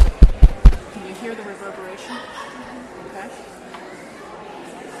hear the reverberation? Okay.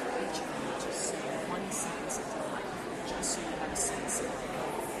 Just say one sentence of your life, just so you have a sense of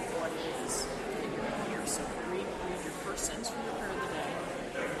what it is that you're here. So read your first sentence from your prayer of the day.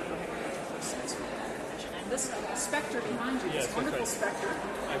 Go ahead and read your first sentence from the confession. And this specter behind you, this wonderful specter.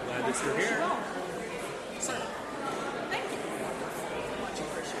 I'm glad that you're here. So, thank you. Much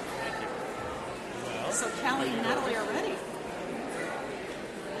appreciated. Thank you. Well, So Callie and Natalie are ready.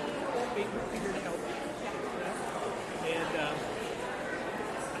 We're here to help you. And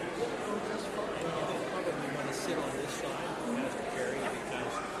you'll probably want to sit on this side, Pastor Carey,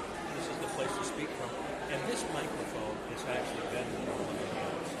 because this is the place to speak from. And this microphone is actually better than the one on the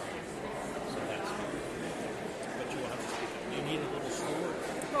other side. So that's good. But you will have to speak up. You need a little story.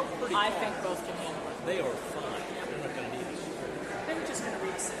 I think both can handle it. They are fine. They're not going to need a story. I'm just going to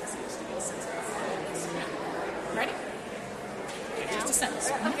read a sentence just to get a sense of this. Ready? Just a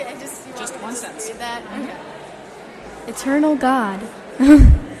sentence. Okay, Just one sentence. read that. Okay. Eternal God.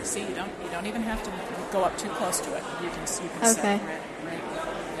 See, you don't even have to go up too close to it. You can sit Okay. right.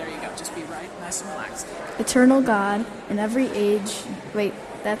 There you go. Just be right, nice and relaxed. Eternal God, in every age. Wait,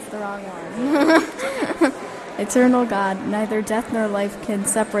 that's the wrong one. Eternal God, neither death nor life can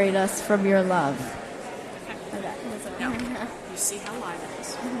separate us from your love. Okay. Now, you see how live it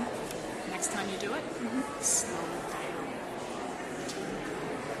is. Next time you do it, slow it down.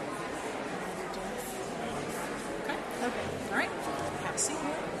 Okay? Okay. All right. Have a seat.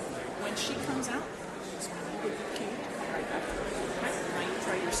 When she comes out, she's going to give you a cue to come right back. Okay? Now you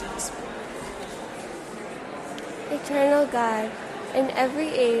try yourselves. Eternal God, in every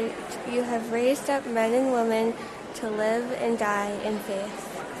age you have raised up men and women to live and die in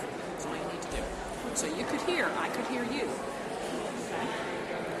faith. That's all you need to do. So you could hear, I could hear you. Okay?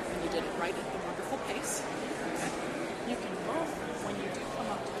 And you did it right at the wonderful pace. Okay? You can both, when you do come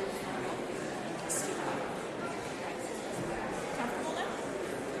up to the front, you can see that. Okay? Comfortable now?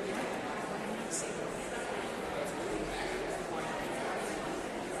 Yeah. See.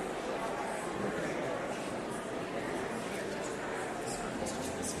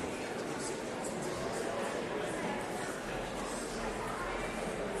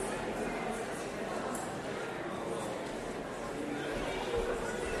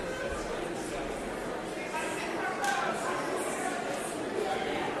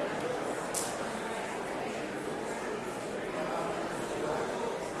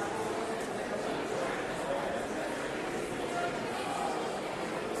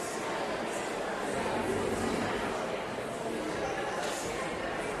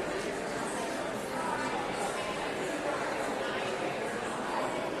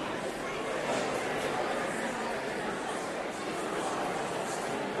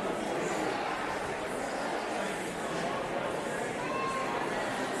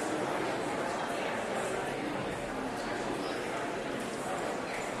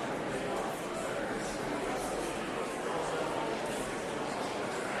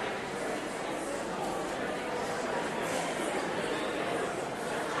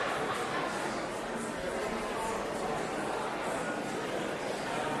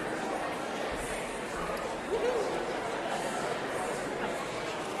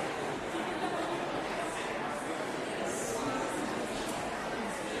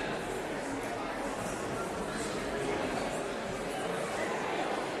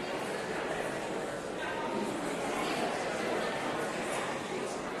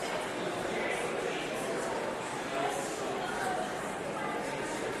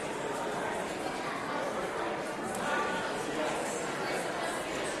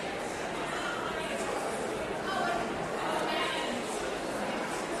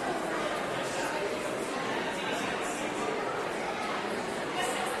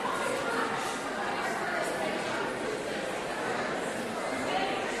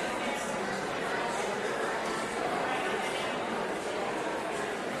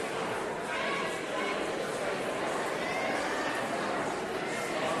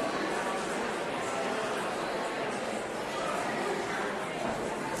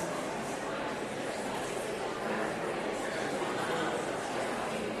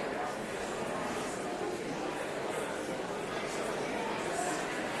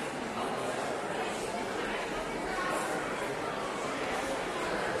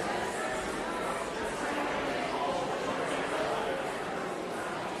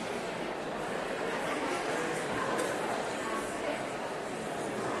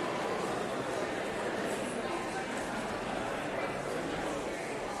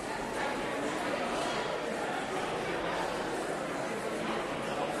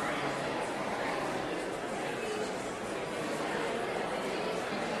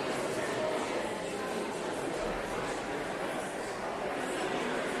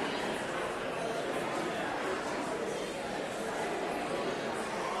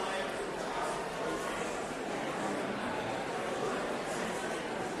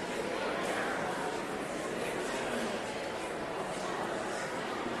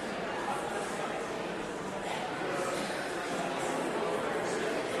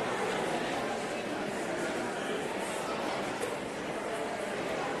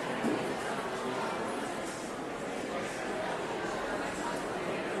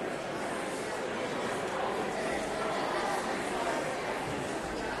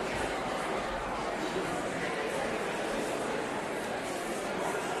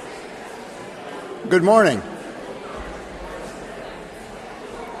 Good morning.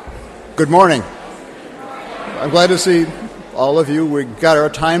 Good morning. I'm glad to see all of you. We got our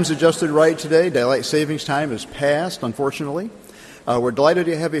times adjusted right today. Daylight savings time is passed, unfortunately. We're delighted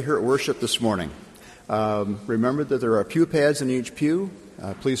to have you here at worship this morning. Remember that there are pew pads in each pew.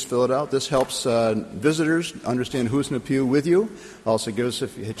 Please fill it out. This helps visitors understand who's in the pew with you. Also gives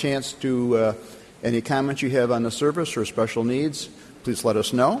us a chance to any comments you have on the service or special needs, please let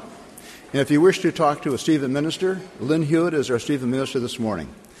us know. And if you wish to talk to a Stephen minister, Lynn Hewitt is our Stephen minister this morning.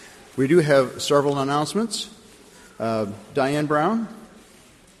 We do have several announcements. Diane Brown.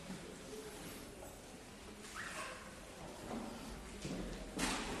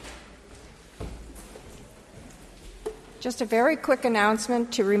 Just a very quick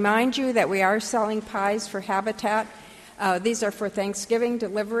announcement to remind you that we are selling pies for Habitat. These are for Thanksgiving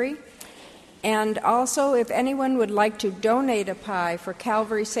delivery. And also, if anyone would like to donate a pie for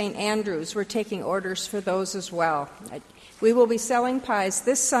Calvary St. Andrews, we're taking orders for those as well. We will be selling pies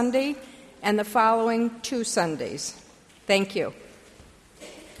this Sunday and the following 2 Sundays. Thank you.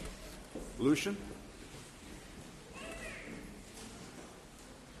 Lucian.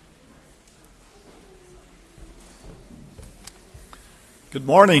 Good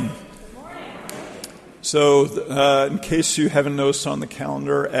morning. So, in case you haven't noticed on the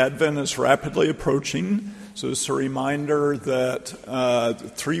calendar, Advent is rapidly approaching. So it's a reminder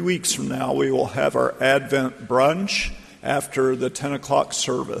that 3 weeks from now we will have our Advent brunch after the 10 o'clock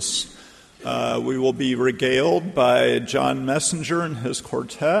service. We will be regaled by John Messenger and his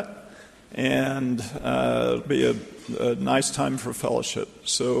quartet, and it'll be a nice time for fellowship.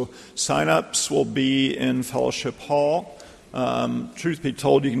 So sign-ups will be in Fellowship Hall. Truth be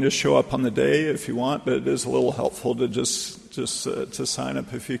told, you can just show up on the day if you want, but it is a little helpful to just to sign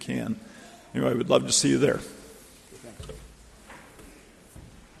up if you can. Anyway, we'd love to see you there.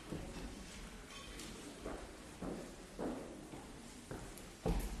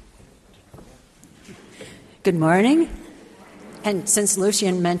 Good morning. And since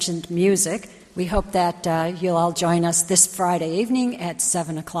Lucian mentioned music, we hope that you'll all join us this Friday evening at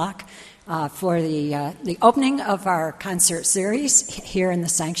 7 o'clock. For the opening of our concert series here in the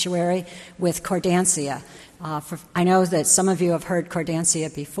sanctuary with Cordancia. I know that some of you have heard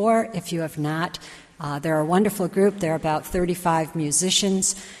Cordancia before. If you have not, they're a wonderful group. They're about 35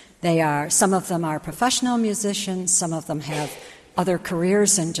 musicians. Some of them are professional musicians. Some of them have other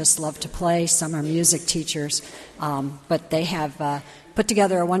careers and just love to play. Some are music teachers. But they have put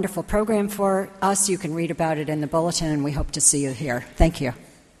together a wonderful program for us. You can read about it in the bulletin, and we hope to see you here. Thank you.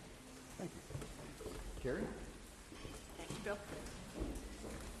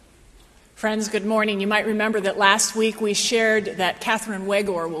 Friends, good morning. You might remember that last week we shared that Catherine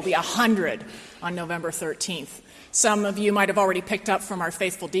Wegor will be 100 on November 13th. Some of you might have already picked up from our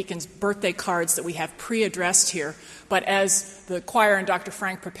faithful deacons birthday cards that we have pre-addressed here. But as the choir and Dr.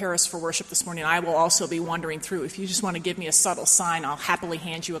 Frank prepare us for worship this morning, I will also be wandering through. If you just want to give me a subtle sign, I'll happily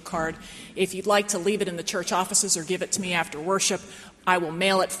hand you a card. If you'd like to leave it in the church offices or give it to me after worship, I will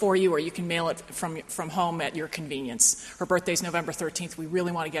mail it for you, or you can mail it from home at your convenience. Her birthday's November 13th. We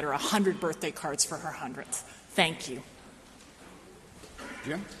really want to get her 100 birthday cards for her 100th. Thank you.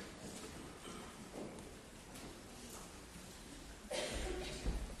 Jim?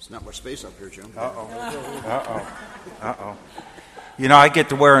 There's not much space up here, Jim. Uh-oh. You know, I get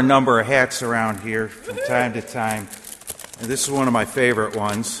to wear a number of hats around here from time to time, and this is one of my favorite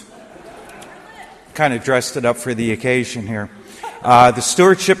ones. Kind of dressed it up for the occasion here. The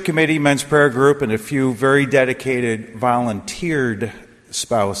Stewardship Committee, Men's Prayer Group, and a few very dedicated volunteered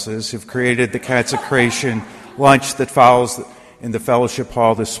spouses have created the consecration lunch that follows in the fellowship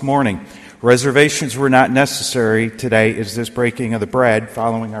hall this morning. Reservations were not necessary today, as this breaking of the bread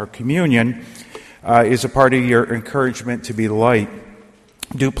following our communion is a part of your encouragement to be light.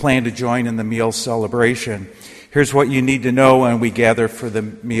 Do plan to join in the meal celebration. Here's what you need to know when we gather for the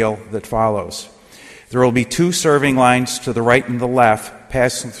meal that follows. There will be 2 serving lines to the right and the left,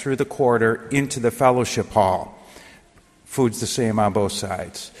 passing through the corridor into the fellowship hall. Food's the same on both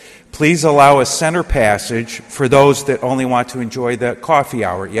sides. Please allow a center passage for those that only want to enjoy the coffee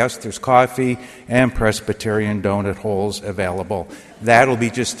hour. Yes, there's coffee and Presbyterian donut holes available. That'll be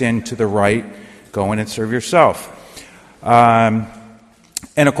just in to the right. Go in and serve yourself.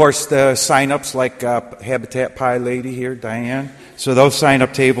 And, of course, the sign-ups like Habitat Pie Lady here, Diane. So those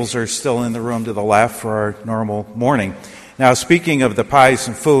sign-up tables are still in the room to the left for our normal morning. Now, speaking of the pies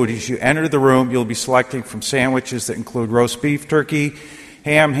and food, as you enter the room, you'll be selecting from sandwiches that include roast beef, turkey,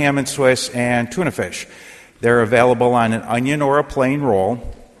 ham and Swiss, and tuna fish. They're available on an onion or a plain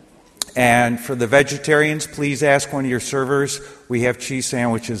roll. And for the vegetarians, please ask one of your servers we have cheese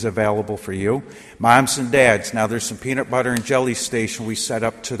sandwiches available for you. Moms and dads, now there's some peanut butter and jelly station we set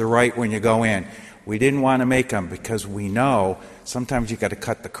up to the right when you go in. We didn't want to make them because we know sometimes you got to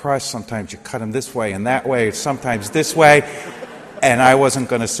cut the crust, sometimes you cut them this way and that way, sometimes this way, and I wasn't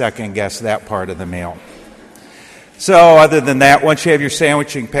going to second guess that part of the meal. So other than that, once you have your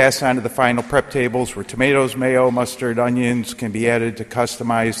sandwich, you can pass on to the final prep tables where tomatoes, mayo, mustard, onions can be added to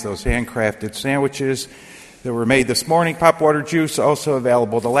customize those handcrafted sandwiches that were made this morning. Pop water juice also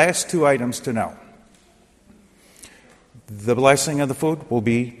available. The last two items to know. The blessing of the food will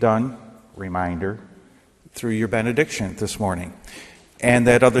be done, reminder, through your benediction this morning. And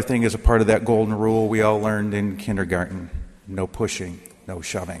that other thing is a part of that golden rule we all learned in kindergarten. No pushing, no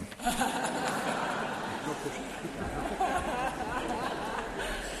shoving.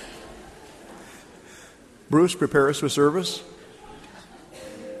 Bruce, prepare us for service.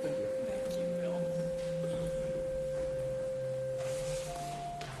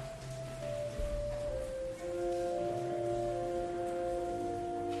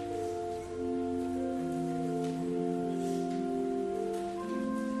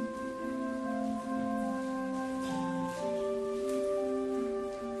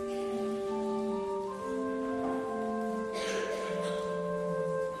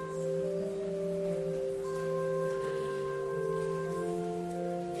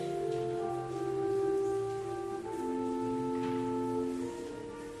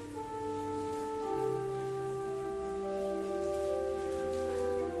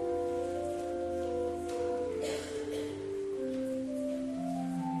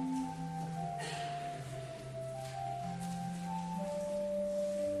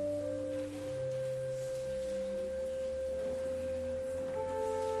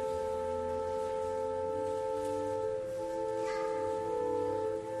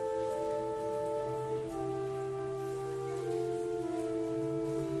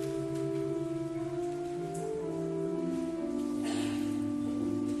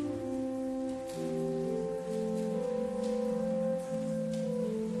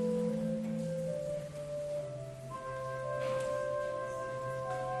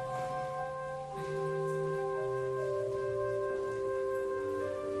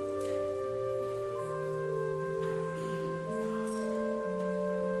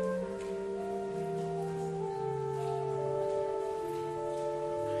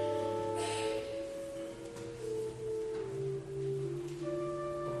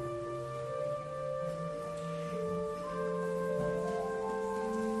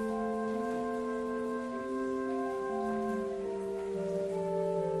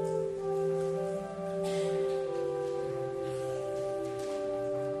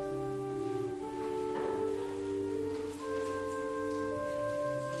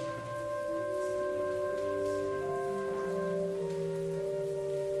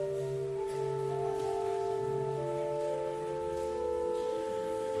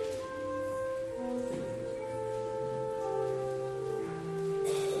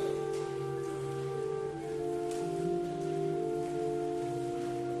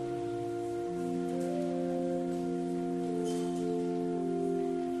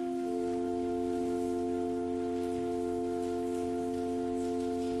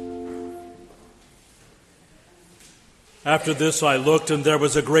 After this I looked, and there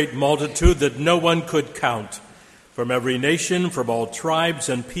was a great multitude that no one could count, from every nation, from all tribes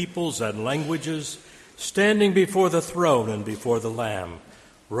and peoples and languages, standing before the throne and before the Lamb,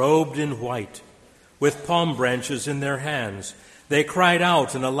 robed in white, with palm branches in their hands. They cried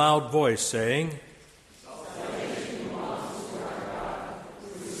out in a loud voice, saying, "Salvation belongs to our God,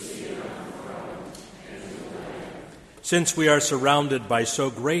 who is seated on the throne, and to the Lamb." Since we are surrounded by so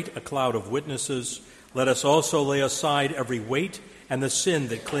great a cloud of witnesses, let us also lay aside every weight and the sin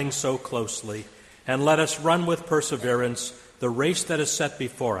that clings so closely, and let us run with perseverance the race that is set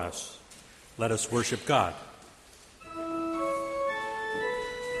before us. Let us worship God.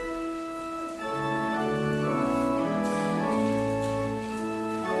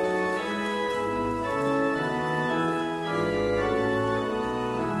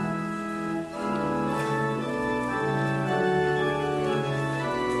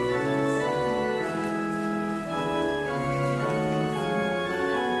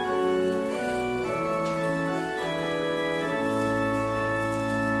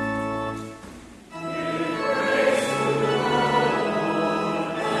 Give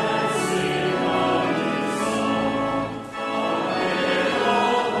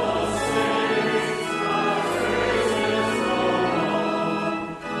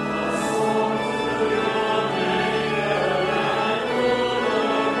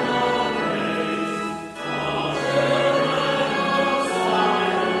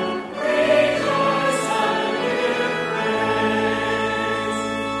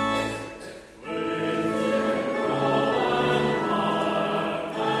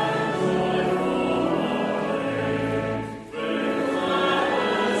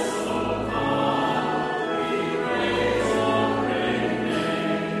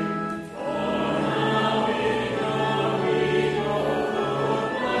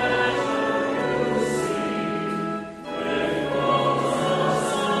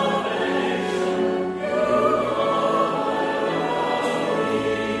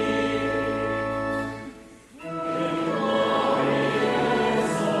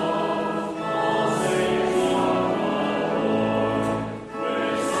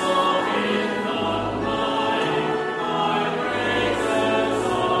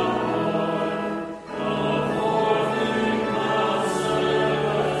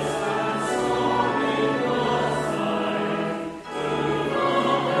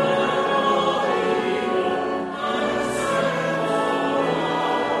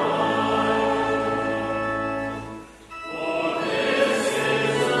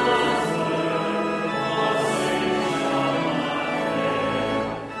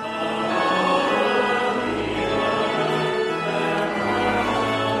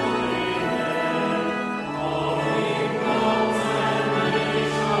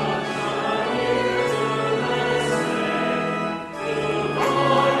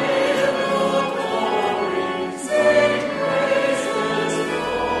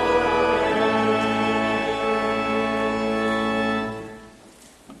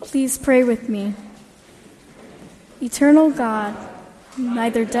Please pray with me. Eternal God,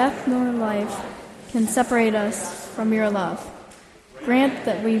 neither death nor life can separate us from your love. Grant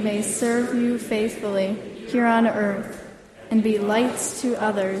that we may serve you faithfully here on earth and be lights to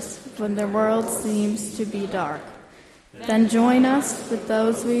others when the world seems to be dark. Then join us with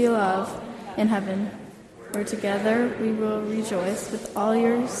those we love in heaven, where together we will rejoice with all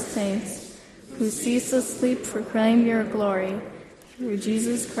your saints who ceaselessly proclaim your glory through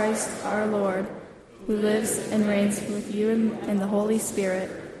Jesus Christ our Lord, who lives and reigns with you in the Holy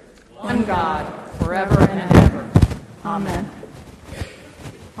Spirit, one God, forever and ever. Amen.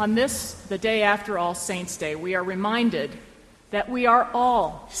 On this, the day after All Saints' Day, we are reminded that we are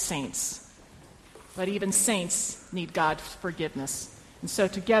all saints. But even saints need God's forgiveness. And so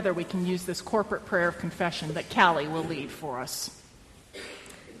together we can use this corporate prayer of confession that Callie will lead for us.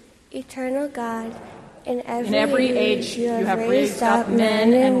 Eternal God, in In every age you have raised up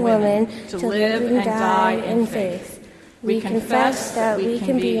men and women to live and die in faith. We confess that we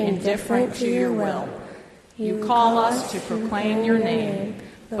can be indifferent to your will. You call us to proclaim your name,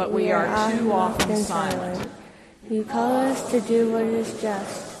 but we are too often silent. You call us to do what is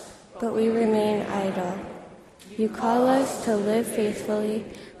just, but we remain idle. You call us to live faithfully,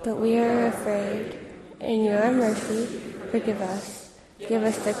 but we are afraid. In your mercy, forgive us. Give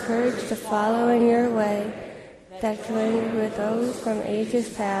us the courage to follow in your way, that joined with those from ages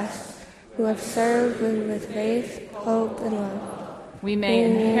past who have served with faith, hope, and love. We may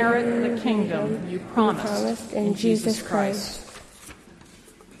inherit the kingdom you promised in Jesus Christ.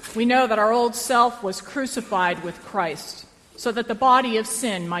 We know that our old self was crucified with Christ so that the body of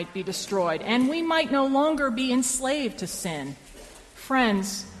sin might be destroyed and we might no longer be enslaved to sin.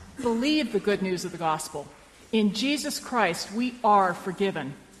 Friends, believe the good news of the gospel. In Jesus Christ, we are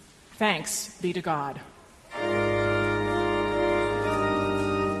forgiven. Thanks be to God.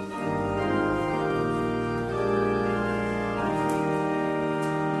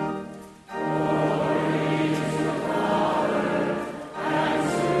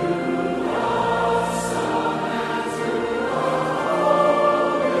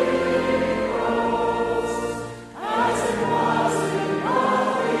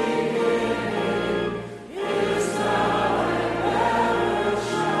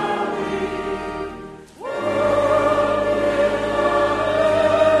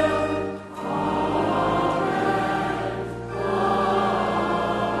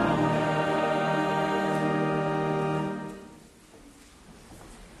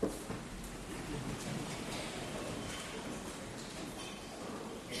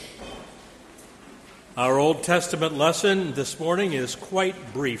 Our Old Testament lesson this morning is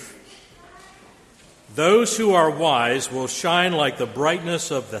quite brief. Those who are wise will shine like the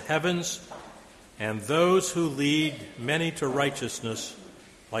brightness of the heavens, and those who lead many to righteousness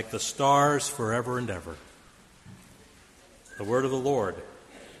like the stars forever and ever. The word of the Lord.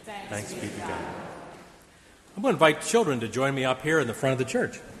 Thanks be to God. I'm going to invite children to join me up here in the front of the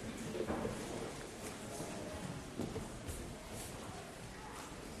church.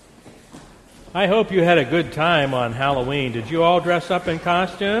 I hope you had a good time on Halloween. Did you all dress up in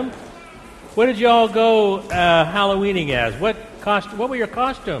costume? What did you all go Halloweening as? What were your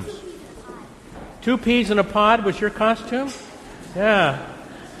costumes? 2 peas in a pod was your costume? Yeah.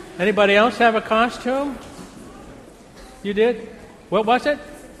 Anybody else have a costume? You did? What was it?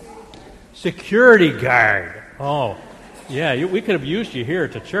 Security guard. Oh, yeah, we could have used you here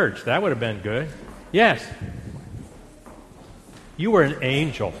at the church. That would have been good. Yes. You were an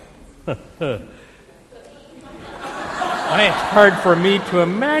angel. It's hard for me to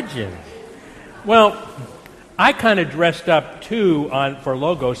imagine. Well, I kind of dressed up too for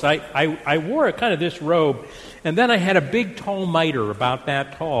Logos. I wore kind of this robe, and then I had a big tall mitre about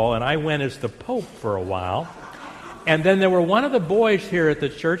that tall, and I went as the Pope for a while. And then there were one of the boys here at the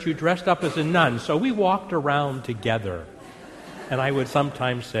church who dressed up as a nun, so we walked around together. And I would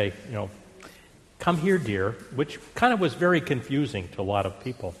sometimes say, come here, dear, which kind of was very confusing to a lot of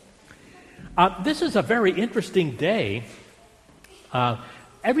people. This is a very interesting day.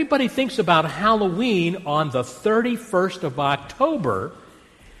 Everybody thinks about Halloween on the 31st of October,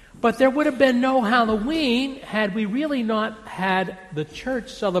 but there would have been no Halloween had we really not had the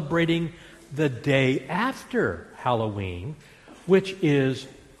church celebrating the day after Halloween, which is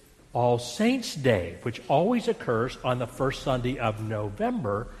All Saints' Day, which always occurs on the first Sunday of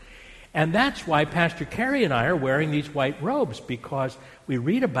November. And that's why Pastor Carrie and I are wearing these white robes, because we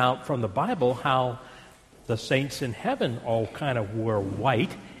read about from the Bible how the saints in heaven all kind of wore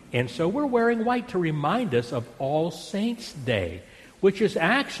white. And so we're wearing white to remind us of All Saints' Day, which is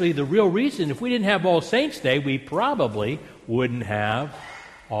actually the real reason. If we didn't have All Saints' Day, we probably wouldn't have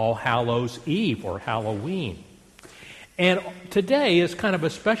All Hallows Eve or Halloween. And today is kind of a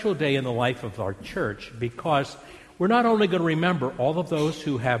special day in the life of our church because we're not only going to remember all of those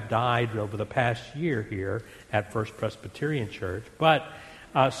who have died over the past year here at First Presbyterian Church, but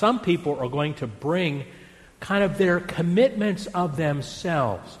some people are going to bring kind of their commitments of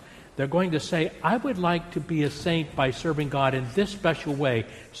themselves. They're going to say, I would like to be a saint by serving God in this special way.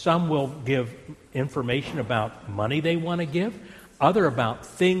 Some will give information about money they want to give, other about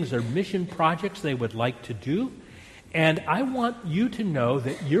things or mission projects they would like to do. And I want you to know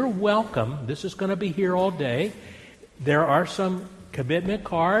that you're welcome. This is going to be here all day. There are some commitment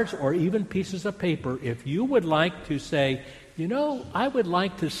cards or even pieces of paper. If you would like to say, I would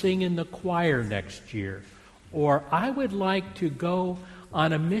like to sing in the choir next year, or I would like to go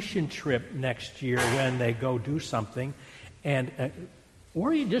on a mission trip next year when they go do something, and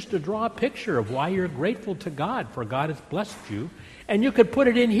or you just to draw a picture of why you're grateful to God for God has blessed you, and you could put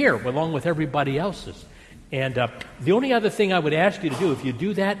it in here along with everybody else's. And the only other thing I would ask you to do, if you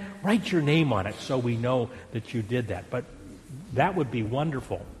do that, write your name on it so we know that you did that. But that would be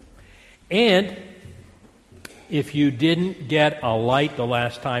wonderful. And if you didn't get a light the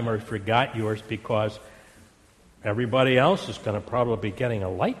last time or forgot yours because everybody else is going to probably be getting a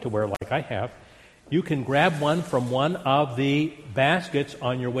light to wear like I have, you can grab one from one of the baskets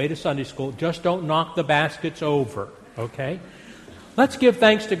on your way to Sunday school. Just don't knock the baskets over, okay? Let's give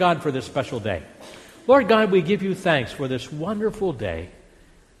thanks to God for this special day. Lord God, we give you thanks for this wonderful day,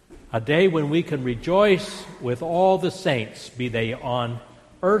 a day when we can rejoice with all the saints, be they on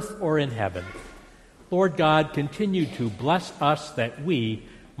earth or in heaven. Lord God, continue to bless us that we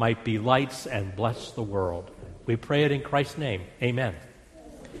might be lights and bless the world. We pray it in Christ's name. Amen.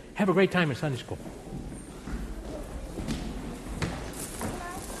 Have a great time in Sunday school.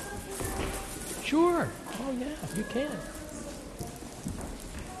 Sure. Oh, yeah, you can.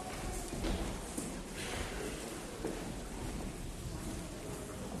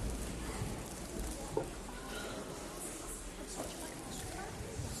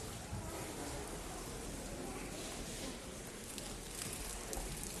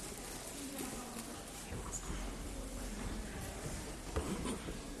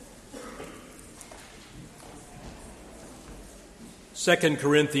 Second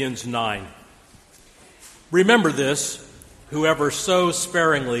Corinthians 9. Remember this, whoever sows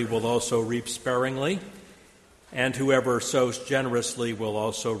sparingly will also reap sparingly, and whoever sows generously will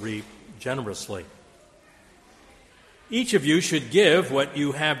also reap generously. Each of you should give what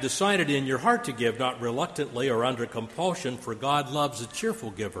you have decided in your heart to give, not reluctantly or under compulsion, for God loves a cheerful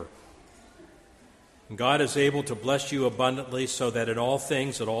giver. And God is able to bless you abundantly so that in all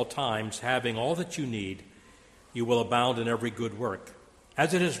things, at all times, having all that you need, you will abound in every good work.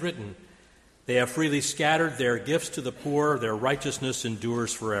 As it is written, they have freely scattered their gifts to the poor, their righteousness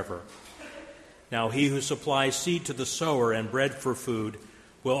endures forever. Now he who supplies seed to the sower and bread for food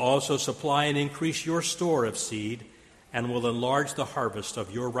will also supply and increase your store of seed and will enlarge the harvest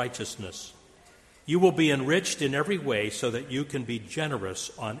of your righteousness. You will be enriched in every way so that you can be generous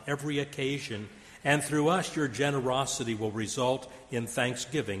on every occasion, and through us your generosity will result in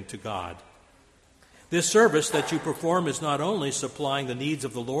thanksgiving to God. This service that you perform is not only supplying the needs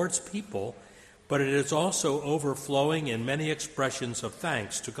of the Lord's people, but it is also overflowing in many expressions of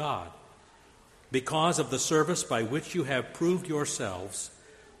thanks to God. Because of the service by which you have proved yourselves,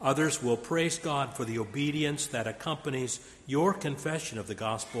 others will praise God for the obedience that accompanies your confession of the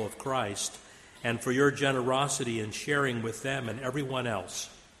gospel of Christ and for your generosity in sharing with them and everyone else.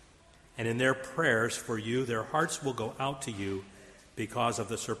 And in their prayers for you, their hearts will go out to you because of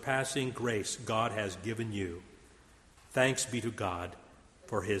the surpassing grace God has given you. Thanks be to God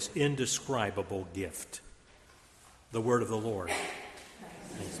for his indescribable gift. The word of the Lord.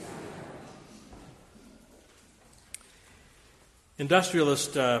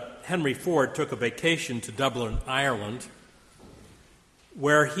 Industrialist Henry Ford took a vacation to Dublin, Ireland,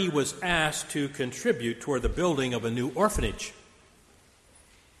 where he was asked to contribute toward the building of a new orphanage.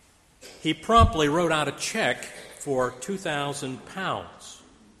 He promptly wrote out a check for £2,000.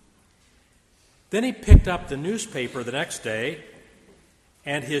 Then he picked up the newspaper the next day,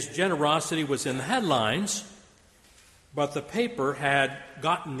 and his generosity was in the headlines, but the paper had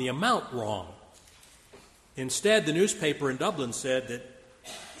gotten the amount wrong. Instead, the newspaper in Dublin said that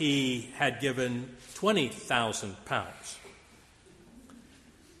he had given £20,000.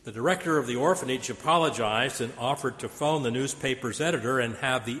 The director of the orphanage apologized and offered to phone the newspaper's editor and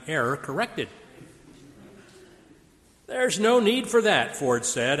have the error corrected. There's no need for that, Ford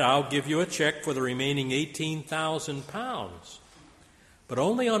said. I'll give you a check for the remaining £18,000, but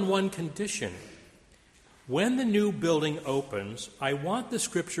only on one condition. When the new building opens, I want the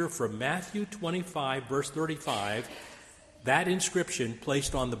scripture from Matthew 25, verse 35, that inscription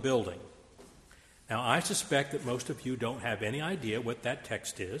placed on the building. Now, I suspect that most of you don't have any idea what that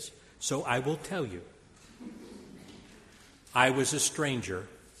text is, so I will tell you. I was a stranger,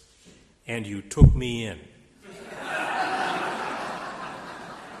 and you took me in.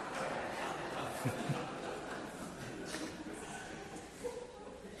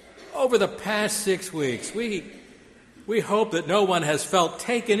 Over the past 6 weeks, we hope that no one has felt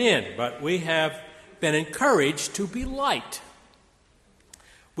taken in, but we have been encouraged to be light.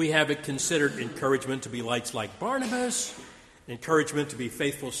 We have considered encouragement to be lights like Barnabas, encouragement to be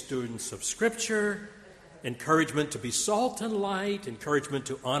faithful students of Scripture, encouragement to be salt and light, encouragement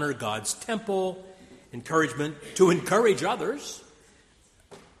to honor God's temple, encouragement to encourage others,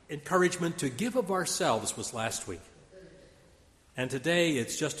 encouragement to give of ourselves was last week. And today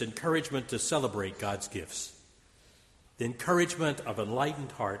it's just encouragement to celebrate God's gifts. The encouragement of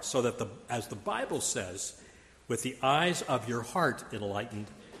enlightened hearts so that, as the Bible says, with the eyes of your heart enlightened,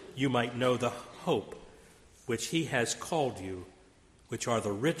 you might know the hope which he has called you, which are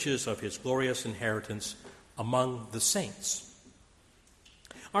the riches of his glorious inheritance among the saints.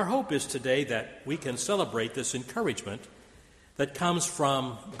 Our hope is today that we can celebrate this encouragement that comes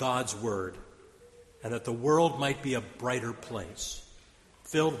from God's Word, and that the world might be a brighter place,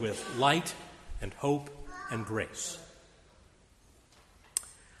 filled with light and hope and grace.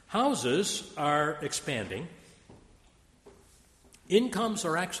 Houses are expanding. Incomes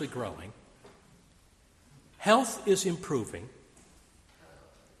are actually growing. Health is improving.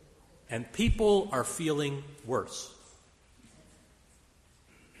 And people are feeling worse.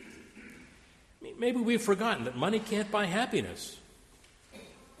 Maybe we've forgotten that money can't buy happiness,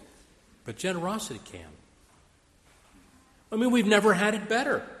 but generosity can. I mean, we've never had it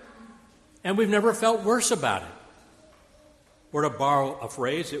better, and we've never felt worse about it. Or to borrow a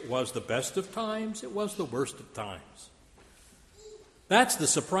phrase, it was the best of times, it was the worst of times. That's the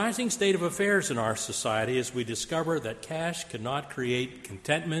surprising state of affairs in our society as we discover that cash cannot create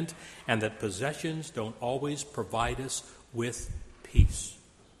contentment and that possessions don't always provide us with peace.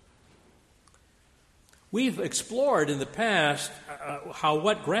 We've explored in the past how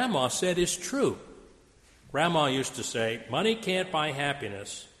what Grandma said is true. Grandma used to say, money can't buy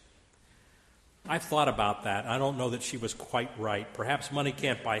happiness. I've thought about that. I don't know that she was quite right. Perhaps money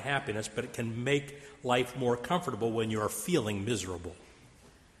can't buy happiness, but it can make life more comfortable when you're feeling miserable.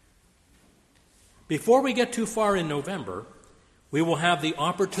 Before we get too far in November, we will have the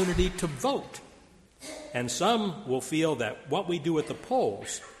opportunity to vote. And some will feel that what we do at the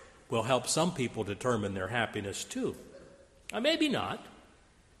polls will help some people determine their happiness too. Maybe not,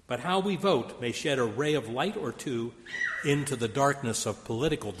 but how we vote may shed a ray of light or two into the darkness of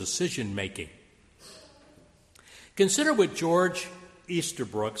political decision-making. Consider what George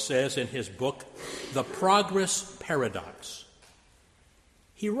Easterbrook says in his book, The Progress Paradox.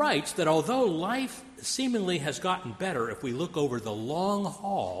 He writes that although life seemingly has gotten better if we look over the long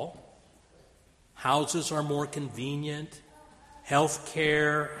haul, houses are more convenient, health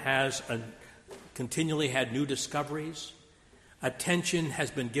care has continually had new discoveries, attention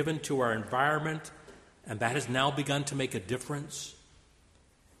has been given to our environment, and that has now begun to make a difference,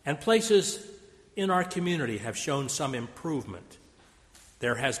 and places in our community have shown some improvement.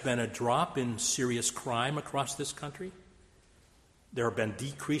 There has been a drop in serious crime across this country. There have been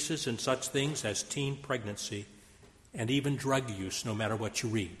decreases in such things as teen pregnancy and even drug use, no matter what you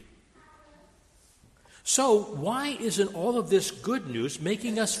read. So why isn't all of this good news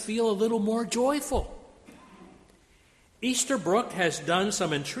making us feel a little more joyful? Easterbrook has done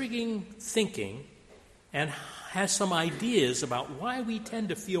some intriguing thinking and has some ideas about why we tend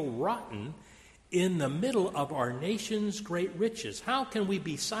to feel rotten in the middle of our nation's great riches. How can we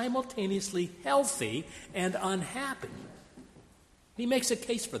be simultaneously healthy and unhappy? He makes a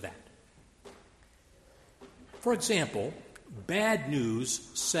case for that. For example, bad news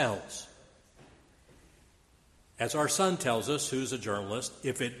sells. As our son tells us, who's a journalist,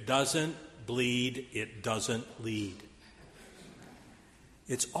 if it doesn't bleed, it doesn't lead.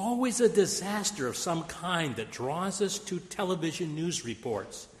 It's always a disaster of some kind that draws us to television news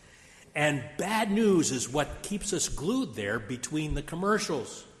reports. And bad news is what keeps us glued there between the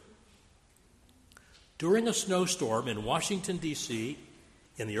commercials. During a snowstorm in Washington, D.C.,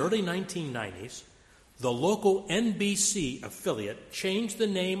 in the early 1990s, the local NBC affiliate changed the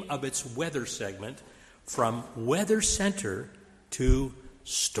name of its weather segment from Weather Center to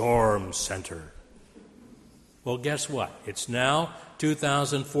Storm Center. Well, guess what? It's now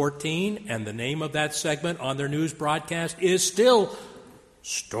 2014, and the name of that segment on their news broadcast is still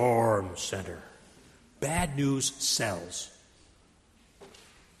Storm Center. bad news sells.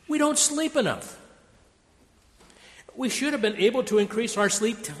 We don't sleep enough. We should have been able to increase our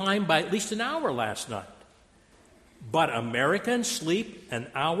sleep time by at least an hour last night. But Americans sleep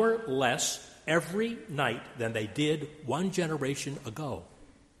an hour less every night than they did one generation ago.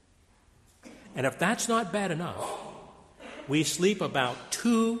 And if that's not bad enough, we sleep about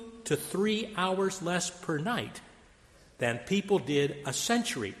 2 to 3 hours less per night than people did a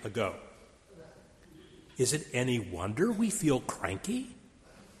century ago. Is it any wonder we feel cranky?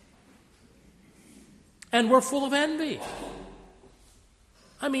 And we're full of envy.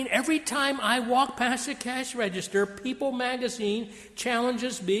 I mean, every time I walk past a cash register, People magazine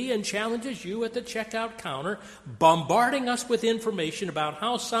challenges me and challenges you at the checkout counter, bombarding us with information about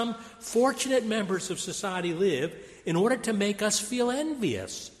how some fortunate members of society live in order to make us feel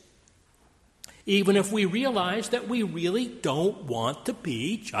envious. Even if we realize that we really don't want to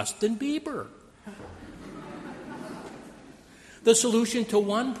be Justin Bieber. The solution to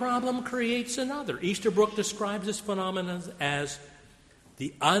one problem creates another. Easterbrook describes this phenomenon as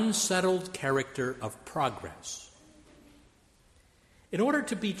the unsettled character of progress. In order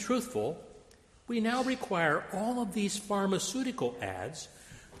to be truthful, we now require all of these pharmaceutical ads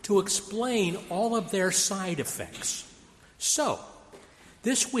to explain all of their side effects. So,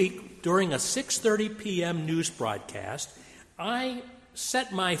 this week, during a 6:30 p.m. news broadcast, I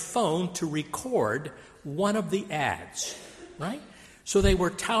set my phone to record one of the ads, right? So they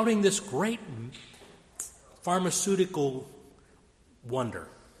were touting this great pharmaceutical wonder.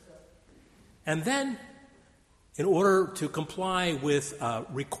 And then, in order to comply with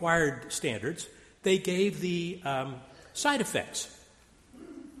required standards, they gave the side effects.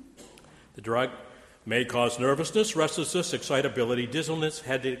 The drug may cause nervousness, restlessness, excitability, dizziness,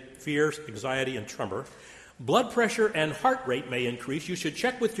 headache, fears, anxiety, and tremor. Blood pressure and heart rate may increase. You should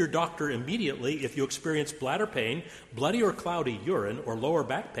check with your doctor immediately if you experience bladder pain, bloody or cloudy urine, or lower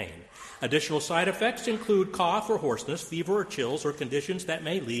back pain. Additional side effects include cough or hoarseness, fever or chills, or conditions that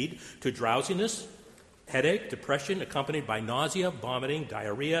may lead to drowsiness, headache, depression, accompanied by nausea, vomiting,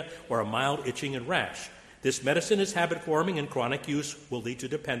 diarrhea, or a mild itching and rash. This medicine is habit-forming, and chronic use will lead to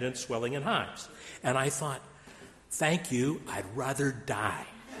dependence, swelling, and hives. And I thought, thank you, I'd rather die.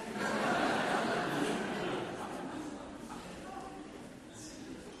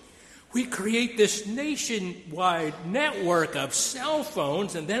 We create this nationwide network of cell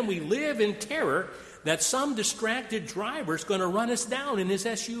phones, and then we live in terror that some distracted driver is going to run us down in his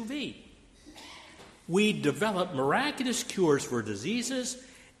SUV. We develop miraculous cures for diseases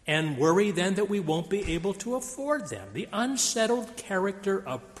and worry then that we won't be able to afford them. The unsettled character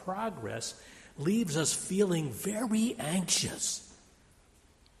of progress leaves us feeling very anxious.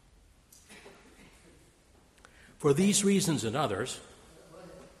 For these reasons and others,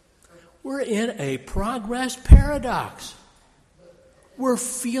 we're in a progress paradox. We're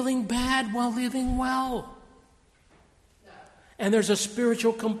feeling bad while living well. And there's a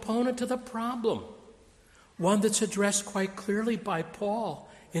spiritual component to the problem, one that's addressed quite clearly by Paul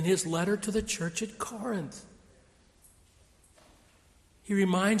in his letter to the church at Corinth. He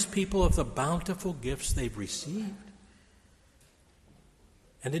reminds people of the bountiful gifts they've received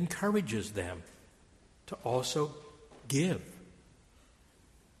and encourages them to also give.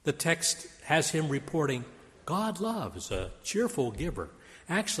 The text has him reporting, God loves a cheerful giver.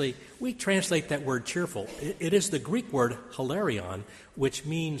 Actually, we translate that word cheerful. It is the Greek word hilarion, which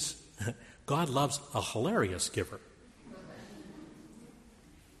means God loves a hilarious giver.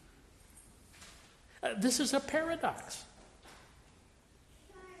 This is a paradox.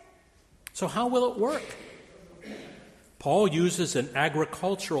 So how will it work? Paul uses an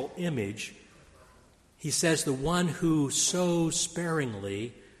agricultural image. He says the one who sows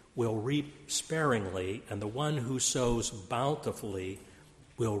sparingly will reap sparingly, and the one who sows bountifully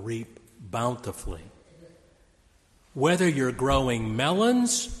will reap bountifully. Whether you're growing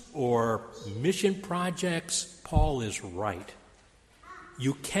melons or mission projects, Paul is right.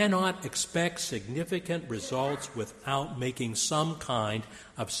 You cannot expect significant results without making some kind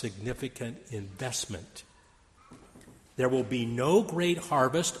of significant investment. There will be no great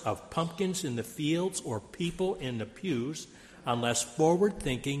harvest of pumpkins in the fields or people in the pews unless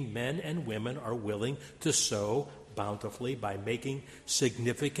forward-thinking men and women are willing to sow bountifully by making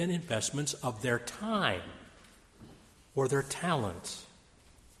significant investments of their time or their talents,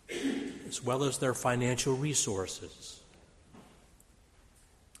 as well as their financial resources.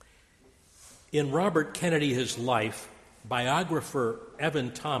 In Robert Kennedy, his life, biographer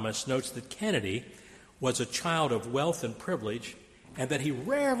Evan Thomas notes that Kennedy was a child of wealth and privilege, and that he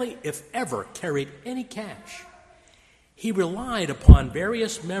rarely, if ever, carried any cash. He relied upon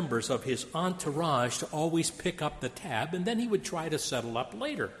various members of his entourage to always pick up the tab, and then he would try to settle up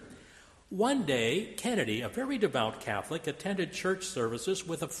later. One day, Kennedy, a very devout Catholic, attended church services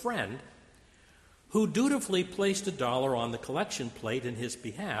with a friend who dutifully placed $1 on the collection plate in his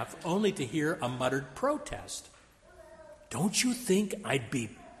behalf, only to hear a muttered protest. "Don't you think I'd be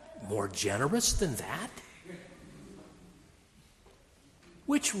more generous than that?"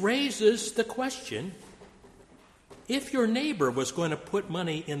 Which raises the question, if your neighbor was going to put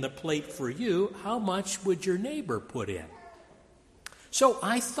money in the plate for you, how much would your neighbor put in? So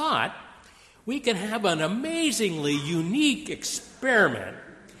I thought we could have an amazingly unique experiment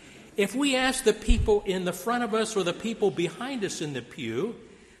if we asked the people in the front of us or the people behind us in the pew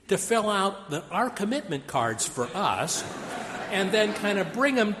to fill out our commitment cards for us and then kind of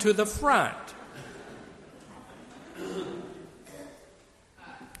bring them to the front.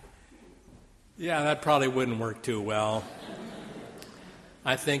 Yeah, that probably wouldn't work too well.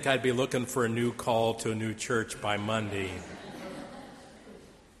 I think I'd be looking for a new call to a new church by Monday.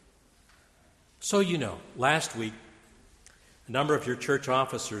 So last week, a number of your church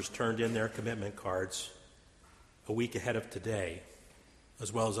officers turned in their commitment cards a week ahead of today,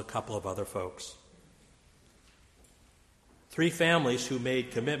 as well as a couple of other folks. 3 families who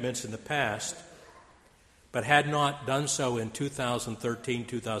made commitments in the past but had not done so in 2013,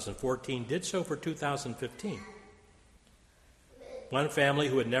 2014, did so for 2015. One family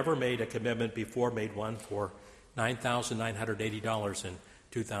who had never made a commitment before made one for $9,980 in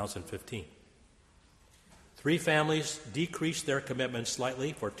 2015. 3 families decreased their commitment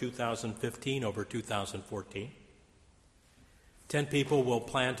slightly for 2015 over 2014. 10 people will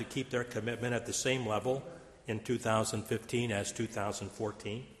plan to keep their commitment at the same level in 2015 as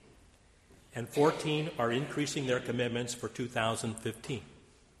 2014. And 14 are increasing their commitments for 2015.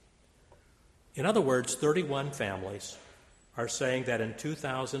 In other words, 31 families are saying that in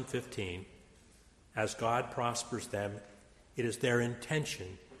 2015, as God prospers them, it is their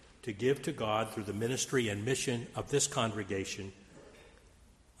intention to give to God through the ministry and mission of this congregation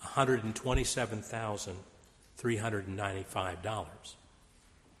 $127,395.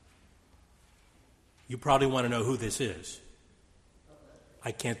 You probably want to know who this is.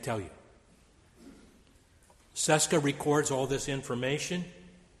 I can't tell you. Seska records all this information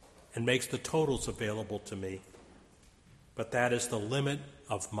and makes the totals available to me, but that is the limit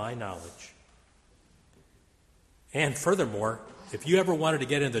of my knowledge. And furthermore, if you ever wanted to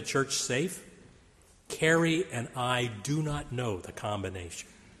get into the church safe, Carrie and I do not know the combination.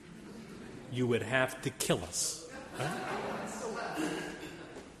 You would have to kill us. Right?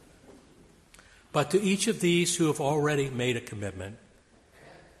 But to each of these who have already made a commitment,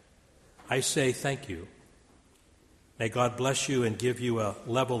 I say thank you. May God bless you and give you a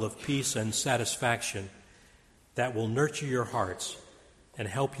level of peace and satisfaction that will nurture your hearts and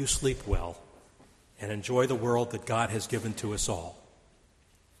help you sleep well and enjoy the world that God has given to us all.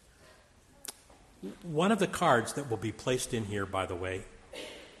 One of the cards that will be placed in here, by the way,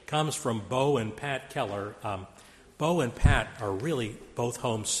 comes from Bo and Pat Keller. Bo and Pat are really both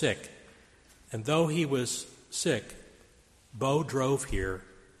home sick. And though he was sick, Bo drove here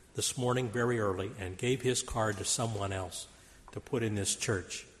this morning very early and gave his card to someone else to put in this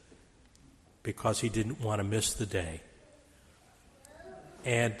church because he didn't want to miss the day.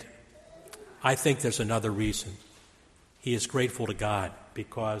 And I think there's another reason. He is grateful to God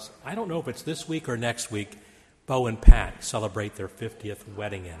because I don't know if it's this week or next week, Bo and Pat celebrate their 50th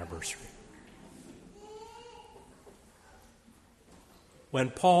wedding anniversary.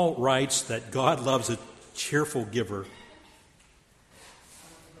 When Paul writes that God loves a cheerful giver,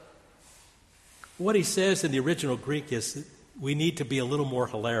 what he says in the original Greek is that we need to be a little more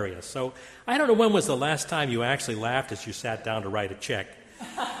hilarious. So I don't know when was the last time you actually laughed as you sat down to write a check.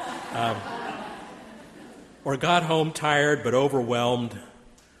 Or got home tired but overwhelmed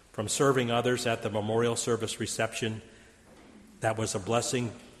from serving others at the memorial service reception. That was a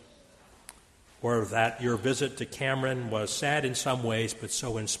blessing. Or that your visit to Cameron was sad in some ways but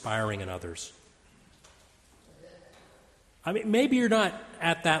so inspiring in others. I mean, maybe you're not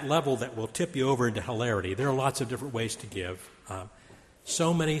at that level that will tip you over into hilarity. There are lots of different ways to give.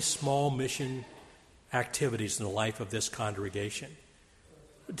 So many small mission activities in the life of this congregation.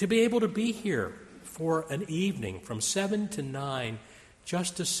 To be able to be here for an evening from 7 to 9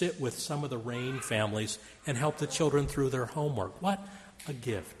 just to sit with some of the Rain families and help the children through their homework. What a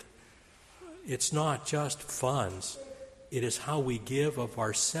gift. It's not just funds. It is how we give of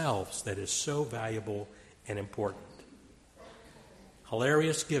ourselves that is so valuable and important.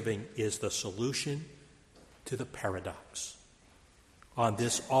 Hilarious giving is the solution to the paradox. On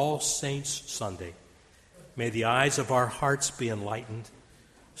this All Saints Sunday, May the eyes of our hearts be enlightened,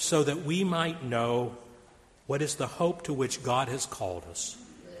 so that we might know what is the hope to which God has called us,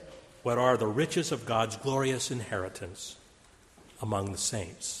 what are the riches of God's glorious inheritance among the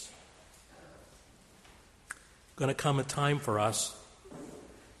saints. Going to come a time for us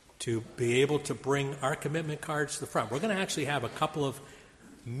to be able to bring our commitment cards to the front. We're going to actually have a couple of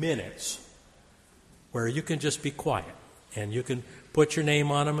minutes where you can just be quiet, and you can put your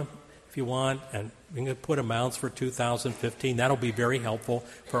name on them if you want, and you can put amounts for 2015. That'll be very helpful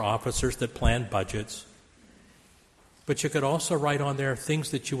for officers that plan budgets. But you could also write on there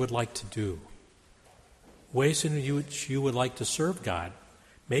things that you would like to do, ways in which you would like to serve God,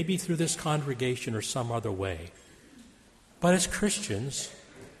 maybe through this congregation or some other way. But as Christians,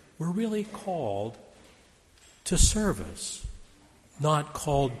 we're really called to service, not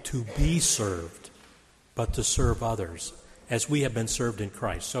called to be served, but to serve others as we have been served in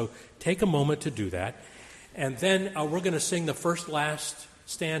Christ. So take a moment to do that. And then we're going to sing the last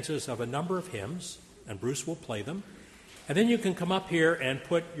stanzas of a number of hymns, and Bruce will play them. And then you can come up here and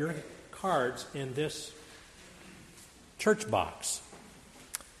put your cards in this church box.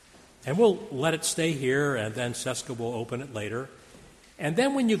 And we'll let it stay here, and then Seska will open it later. And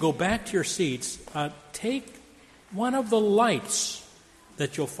then when you go back to your seats, take one of the lights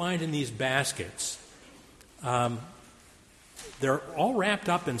that you'll find in these baskets. They're all wrapped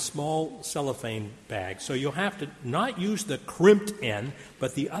up in small cellophane bags, so you'll have to not use the crimped end,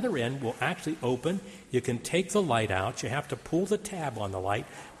 but the other end will actually open. You can take the light out. You have to pull the tab on the light,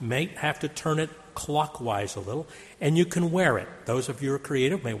 may have to turn it clockwise a little, and you can wear it. Those of you who are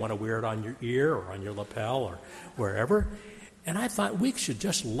creative may want to wear it on your ear or on your lapel or wherever. And I thought we should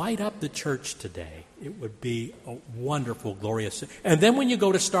just light up the church today. It would be a wonderful, glorious. And then when you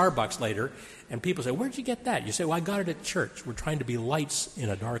go to Starbucks later and people say, "Where'd you get that?" You say, "Well, I got it at church." We're trying to be lights in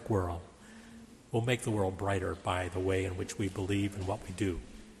a dark world. We'll make the world brighter by the way in which we believe and what we do.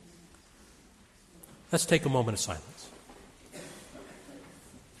 Let's take a moment of silence.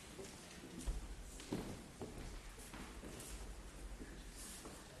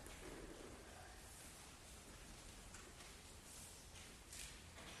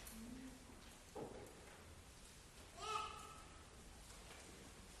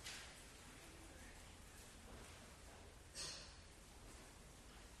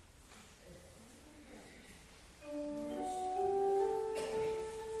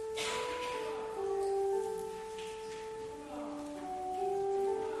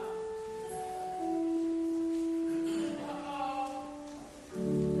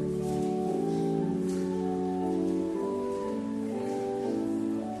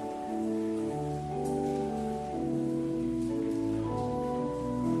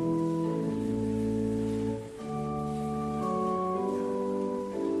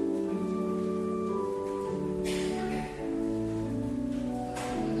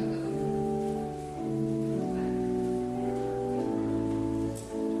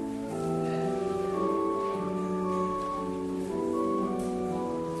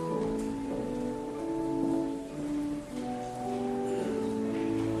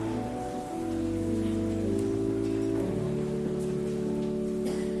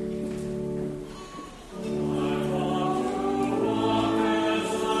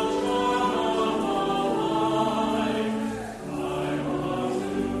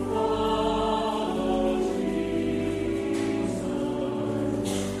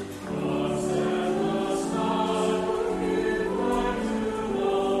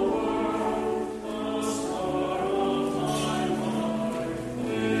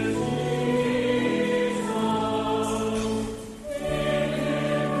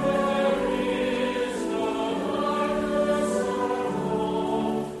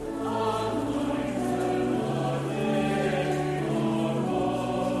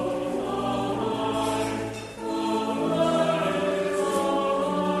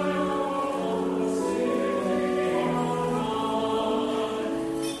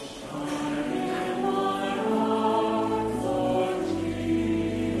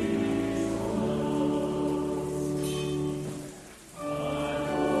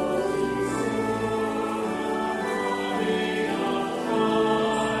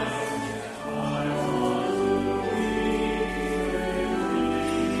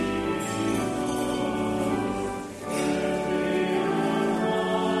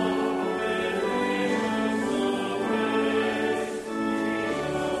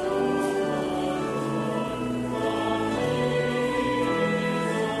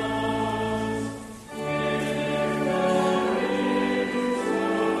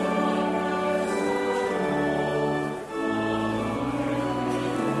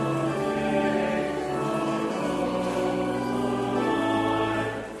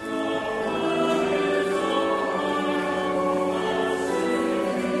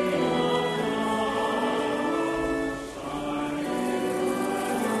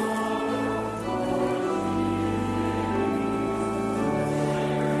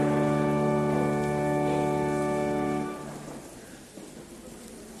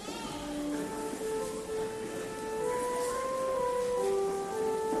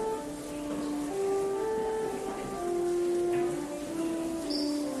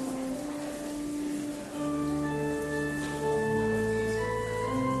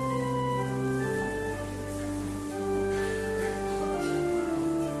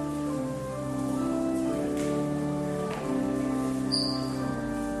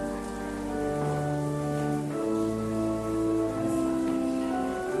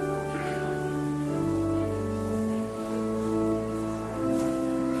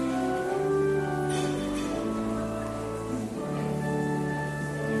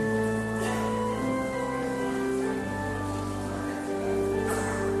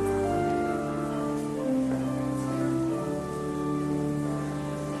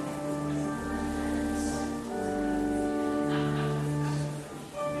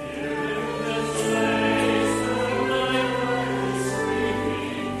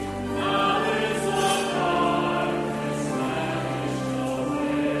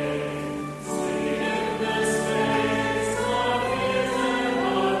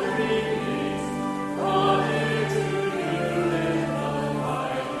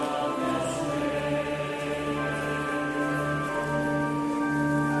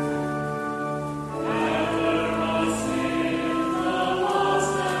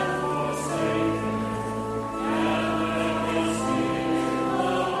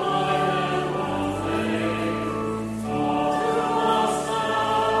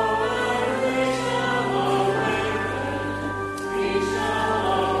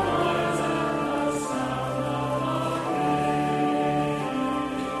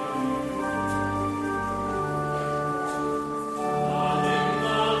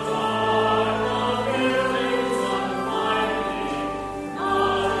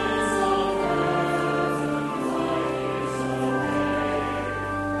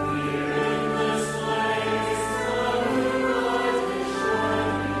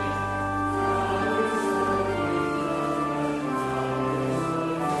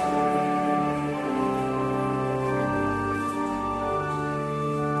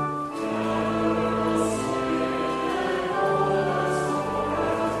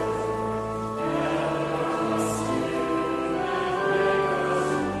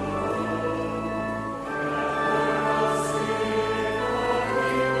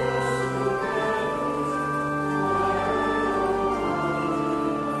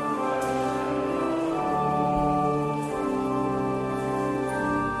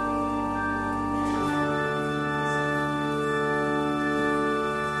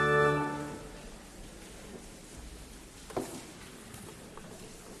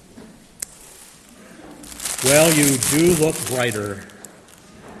 Well, you do look brighter.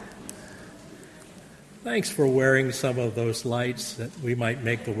 Thanks for wearing some of those lights that we might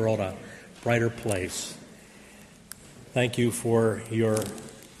make the world a brighter place. Thank you for your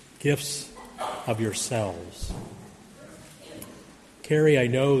gifts of yourselves. Carrie, I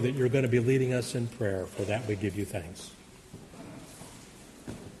know that you're going to be leading us in prayer. For that, we give you thanks.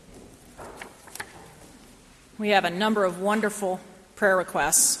 We have a number of wonderful prayer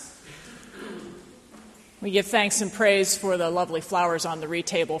requests. We give thanks and praise for the lovely flowers on the reed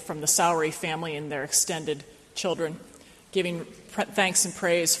table from the Sowery family and their extended children, giving thanks and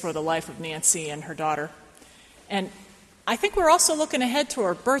praise for the life of Nancy and her daughter. And I think we're also looking ahead to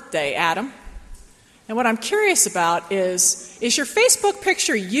her birthday, Adam. And what I'm curious about is your Facebook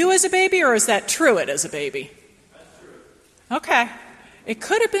picture you as a baby, or is that Truett as a baby? That's true. Okay. It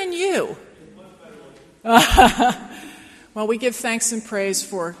could have been you. Well, we give thanks and praise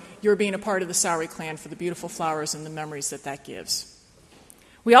for your being a part of the Sowery clan, for the beautiful flowers and the memories that gives.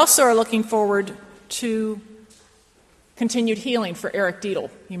 We also are looking forward to continued healing for Eric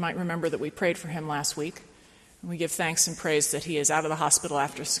Dietl. You might remember that we prayed for him last week. We give thanks and praise that he is out of the hospital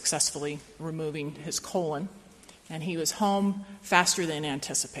after successfully removing his colon, and he was home faster than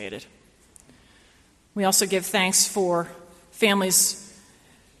anticipated. We also give thanks for families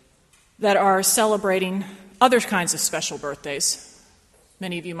that are celebrating other kinds of special birthdays.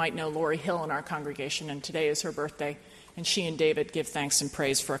 Many of you might know Lori Hill in our congregation, and today is her birthday, and she and David give thanks and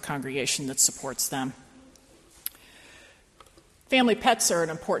praise for a congregation that supports them. Family pets are an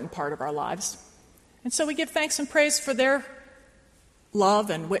important part of our lives, and so we give thanks and praise for their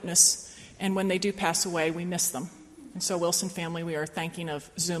love and witness, and when they do pass away, we miss them. And so, Wilson family, we are thanking of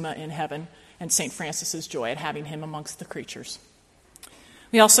Zuma in heaven and St. Francis's joy at having him amongst the creatures.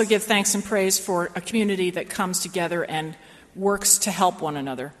 We also give thanks and praise for a community that comes together and works to help one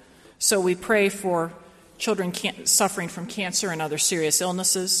another. So we pray for children suffering from cancer and other serious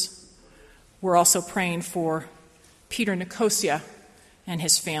illnesses. We're also praying for Peter Nicosia and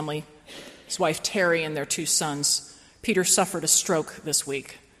his family, his wife Terry and their 2 sons. Peter suffered a stroke this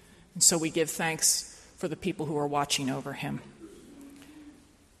week, and so we give thanks for the people who are watching over him.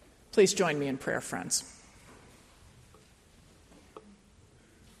 Please join me in prayer, friends.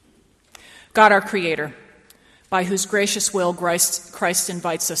 God, our Creator, by whose gracious will Christ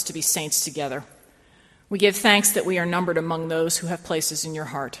invites us to be saints together, we give thanks that we are numbered among those who have places in your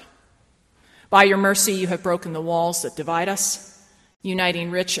heart. By your mercy, you have broken the walls that divide us, uniting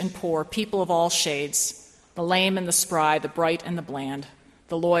rich and poor, people of all shades, the lame and the spry, the bright and the bland,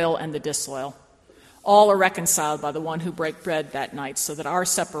 the loyal and the disloyal. All are reconciled by the one who broke bread that night so that our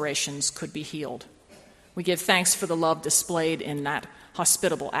separations could be healed. We give thanks for the love displayed in that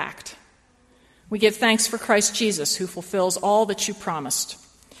hospitable act. We give thanks for Christ Jesus, who fulfills all that you promised.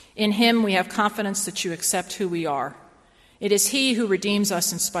 In him we have confidence that you accept who we are. It is he who redeems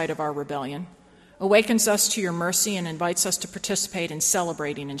us in spite of our rebellion, awakens us to your mercy, and invites us to participate in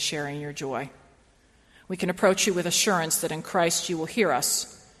celebrating and sharing your joy. We can approach you with assurance that in Christ you will hear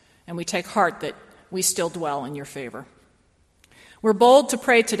us, and we take heart that we still dwell in your favor. We're bold to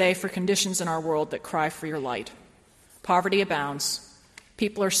pray today for conditions in our world that cry for your light. Poverty abounds.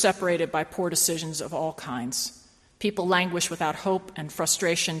 People are separated by poor decisions of all kinds. People languish without hope, and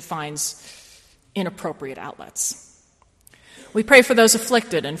frustration finds inappropriate outlets. We pray for those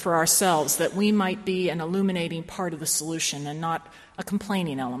afflicted and for ourselves that we might be an illuminating part of the solution and not a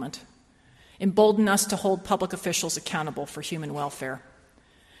complaining element. Embolden us to hold public officials accountable for human welfare.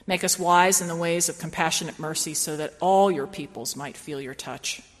 Make us wise in the ways of compassionate mercy so that all your peoples might feel your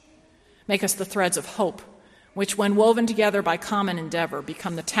touch. Make us the threads of hope, which, when woven together by common endeavor,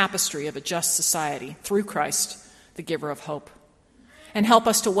 become the tapestry of a just society through Christ, the giver of hope. And help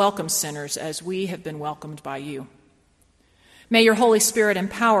us to welcome sinners as we have been welcomed by you. May your Holy Spirit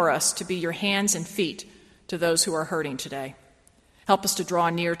empower us to be your hands and feet to those who are hurting today. Help us to draw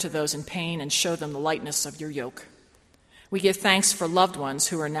near to those in pain and show them the lightness of your yoke. We give thanks for loved ones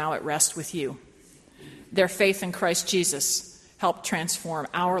who are now at rest with you. Their faith in Christ Jesus helped transform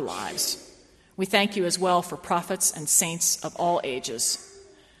our lives. We thank you as well for prophets and saints of all ages.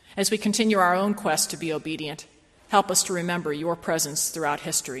 As we continue our own quest to be obedient, help us to remember your presence throughout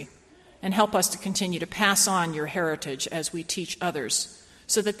history, and help us to continue to pass on your heritage as we teach others,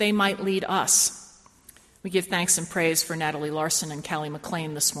 so that they might lead us. We give thanks and praise for Natalie Larson and Callie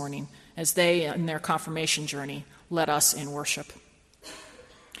McLean this morning, as they, in their confirmation journey, led us in worship.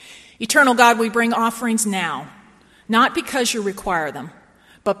 Eternal God, we bring offerings now, not because you require them,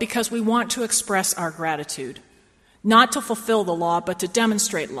 but because we want to express our gratitude, not to fulfill the law, but to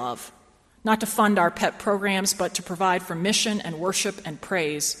demonstrate love, not to fund our pet programs, but to provide for mission and worship and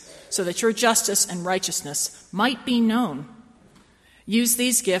praise, so that your justice and righteousness might be known. Use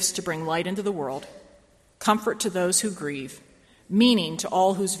these gifts to bring light into the world, comfort to those who grieve, meaning to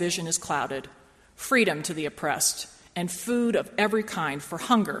all whose vision is clouded, freedom to the oppressed, and food of every kind for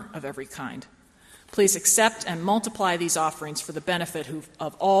hunger of every kind. Please accept and multiply these offerings for the benefit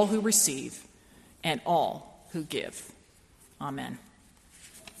of all who receive and all who give. Amen.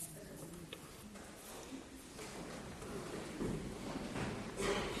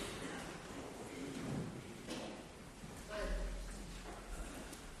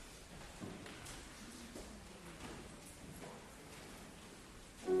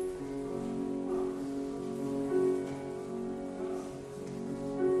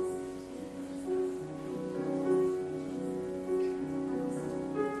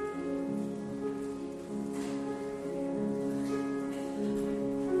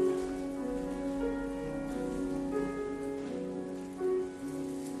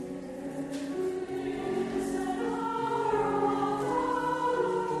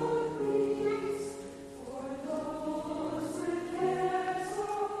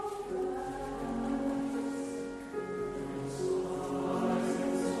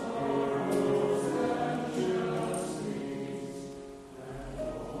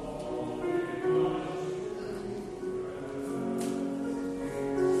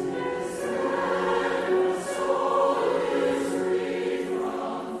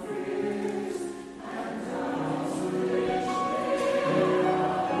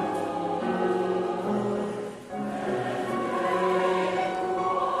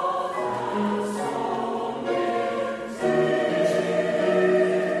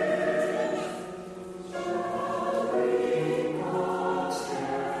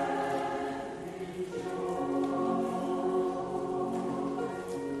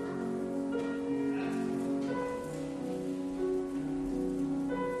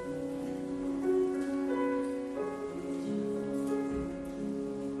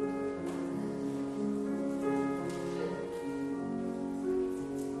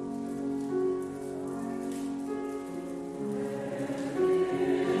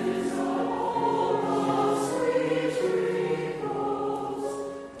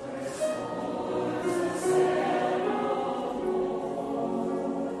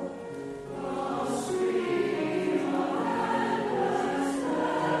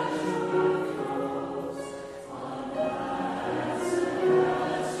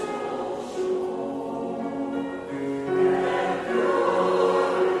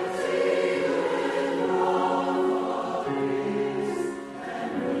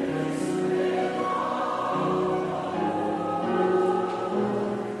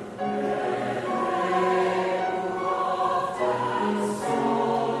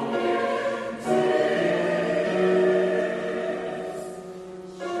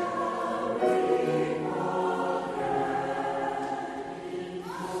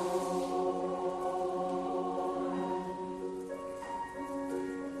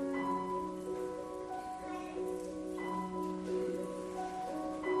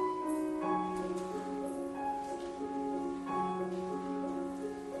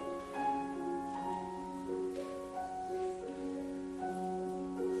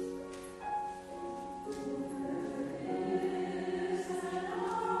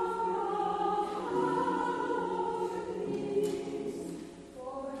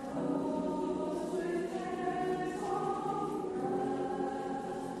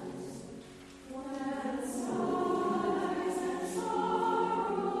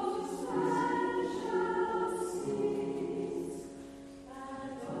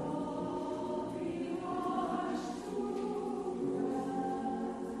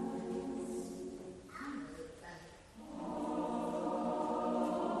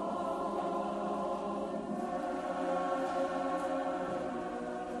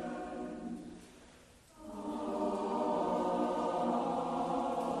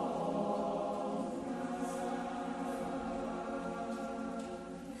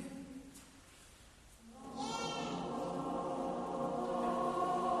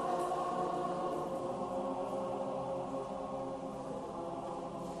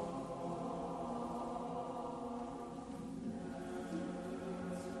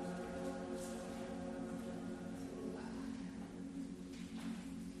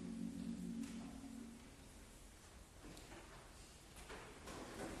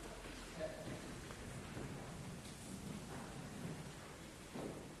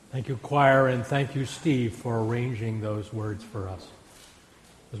 Thank you, choir, and thank you, Steve, for arranging those words for us.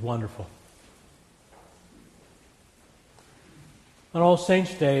 It was wonderful. On All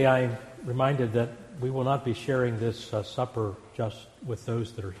Saints' Day, I reminded that we will not be sharing this supper just with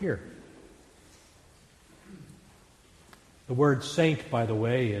those that are here. The word saint, by the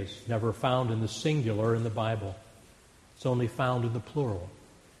way, is never found in the singular in the Bible. It's only found in the plural.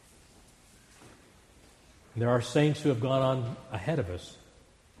 There are saints who have gone on ahead of us.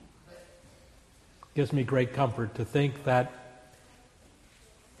 It gives me great comfort to think that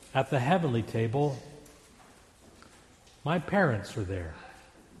at the heavenly table, my parents are there.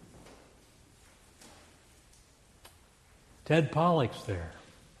 Ted Pollock's there.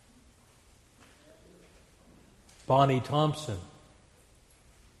 Bonnie Thompson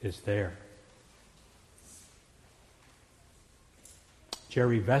is there.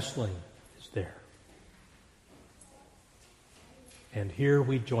 Jerry Vestling is there. And here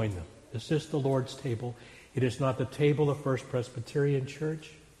we join them. This is the Lord's table. It is not the table of First Presbyterian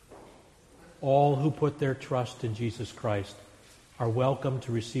Church. All who put their trust in Jesus Christ are welcome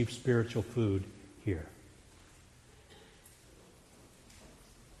to receive spiritual food here.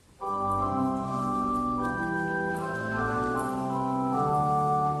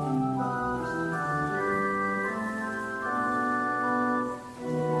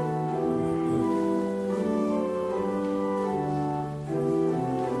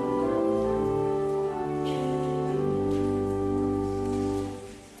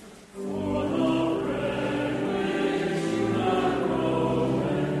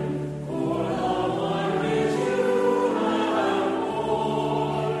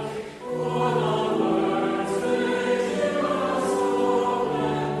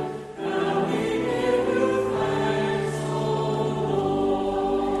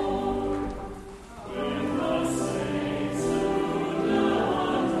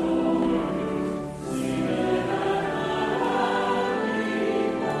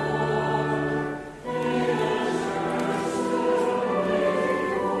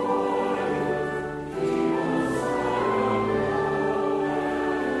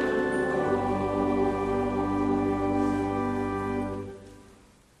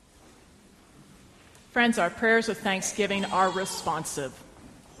 Friends, our prayers of thanksgiving are responsive.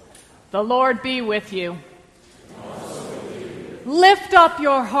 The Lord be with you. Lift up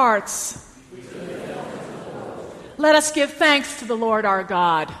your hearts. Let us give thanks to the Lord our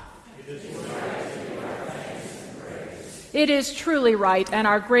God. It is truly right and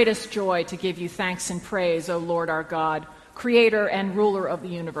our greatest joy to give you thanks and praise, O Lord our God, creator and ruler of the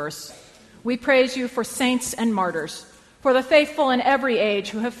universe. We praise you for saints and martyrs, for the faithful in every age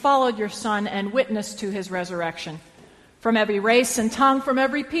who have followed your Son and witnessed to his resurrection. From every race and tongue, from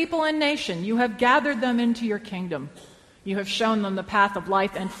every people and nation, you have gathered them into your kingdom. You have shown them the path of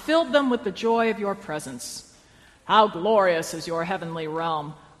life and filled them with the joy of your presence. How glorious is your heavenly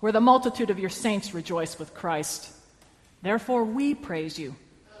realm, where the multitude of your saints rejoice with Christ. Therefore we praise you,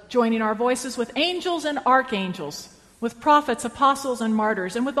 joining our voices with angels and archangels, with prophets, apostles, and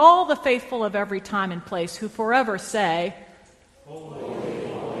martyrs, and with all the faithful of every time and place who forever say, Holy, holy,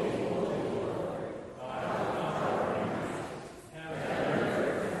 holy Lord, God of power and might, heaven and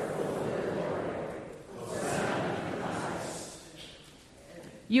earth are full of your glory. Hosanna in the highest.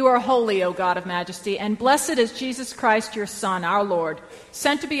 You are holy, O God of majesty, and blessed is Jesus Christ, your Son, our Lord,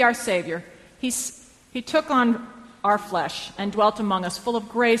 sent to be our Savior. He took on our flesh and dwelt among us, full of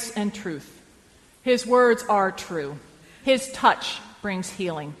grace and truth. His words are true. His touch brings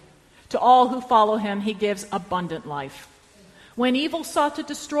healing. To all who follow him, he gives abundant life. When evil sought to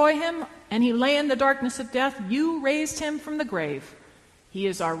destroy him, and he lay in the darkness of death, you raised him from the grave. He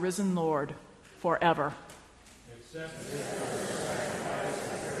is our risen Lord forever.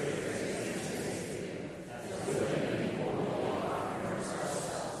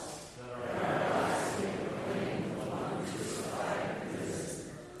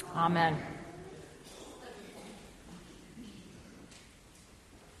 Amen.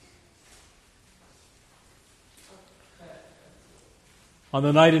 On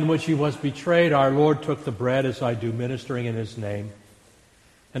the night in which he was betrayed, our Lord took the bread, as I do, ministering in his name.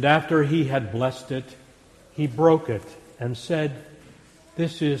 And after he had blessed it, he broke it and said,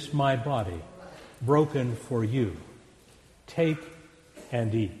 This is my body, broken for you. Take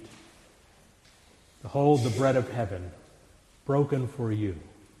and eat. Behold the bread of heaven, broken for you.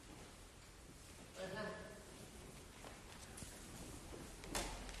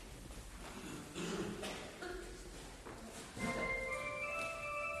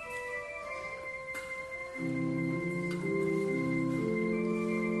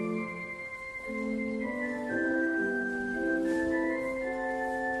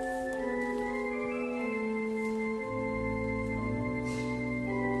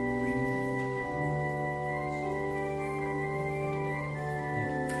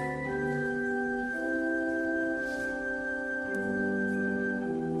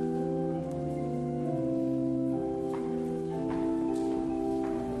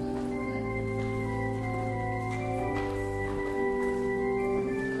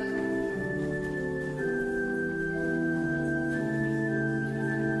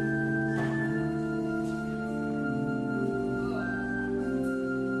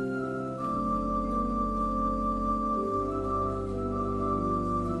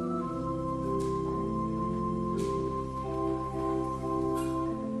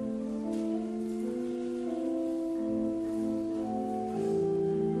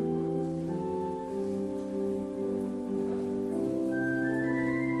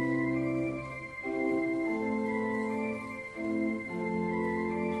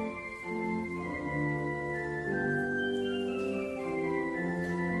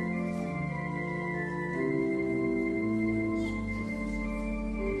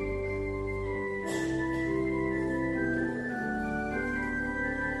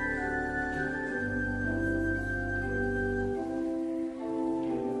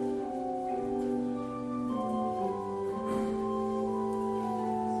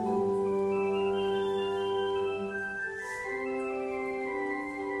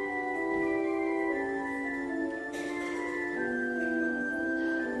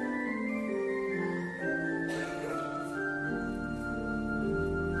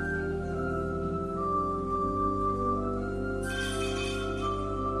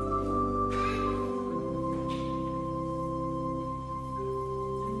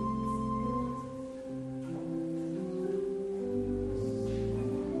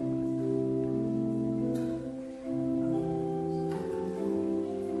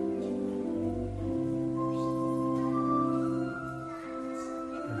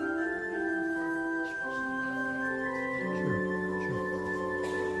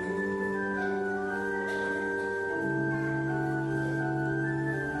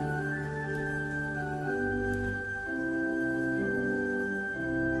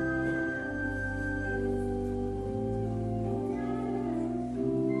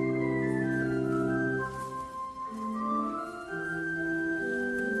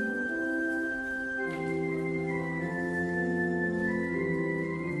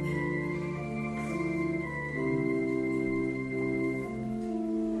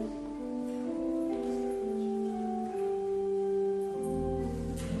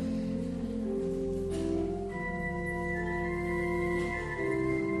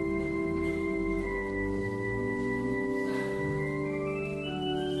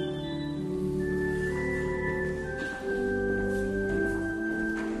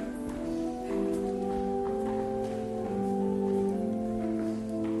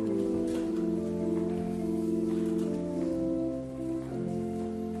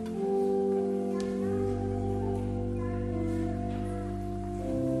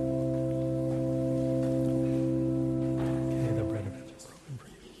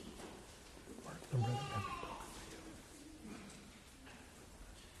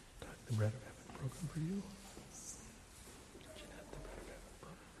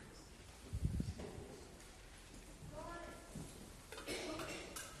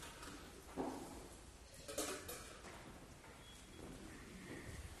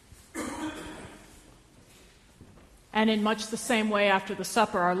 And in much the same way, after the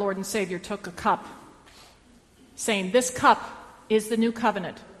supper, our Lord and Savior took a cup, saying, "This cup is the new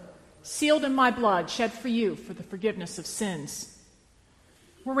covenant, sealed in my blood, shed for you for the forgiveness of sins."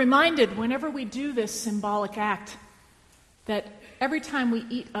 We're reminded whenever we do this symbolic act that every time we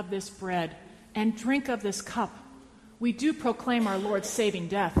eat of this bread and drink of this cup, we do proclaim our Lord's saving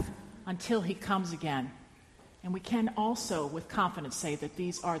death until he comes again. And we can also with confidence say that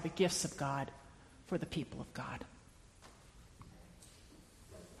these are the gifts of God for the people of God.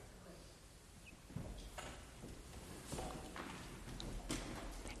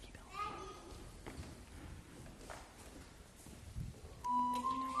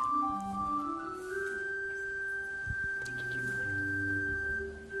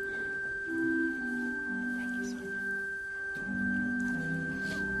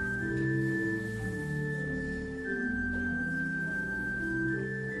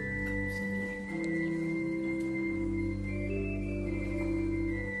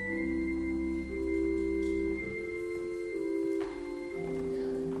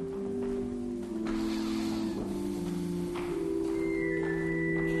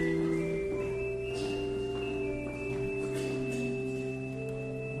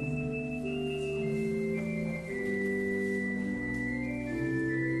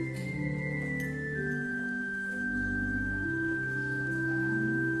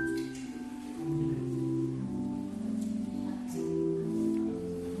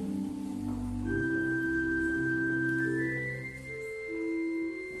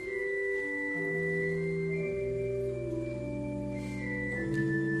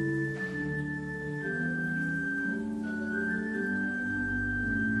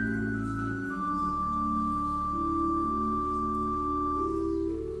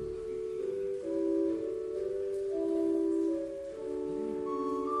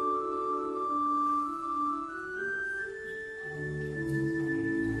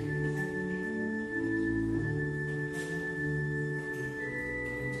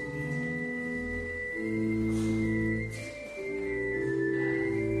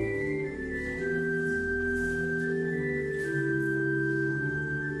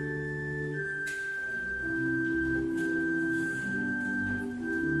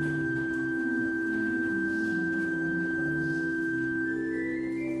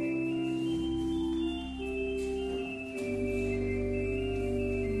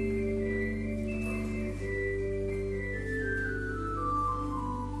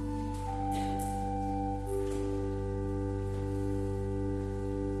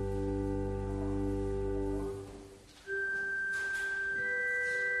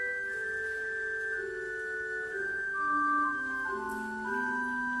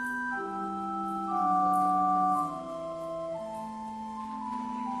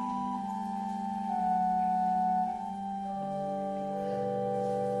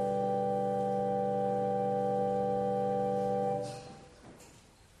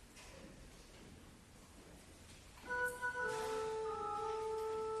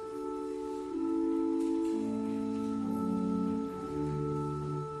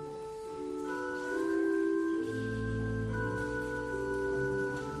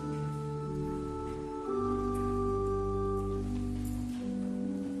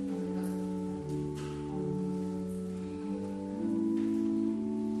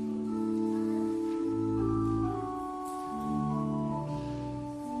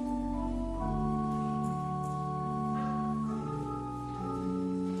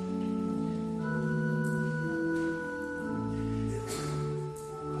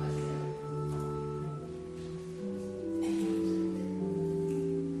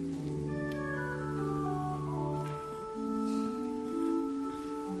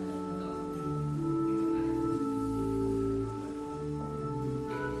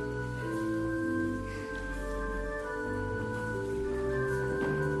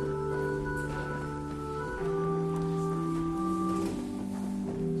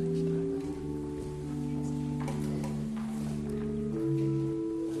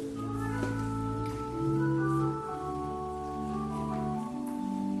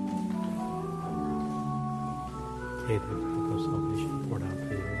 Take the cup of salvation poured out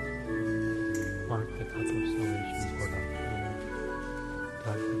for you. Mark the cup of salvation poured out for you.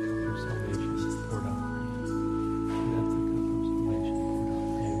 God, the cup of salvation poured out for you. That's the cup of salvation poured out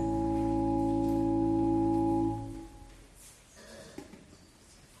for you.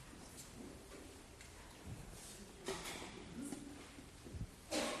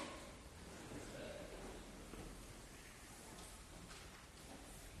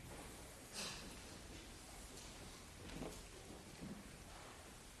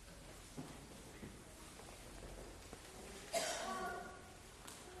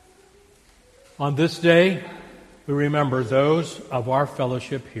 On this day, we remember those of our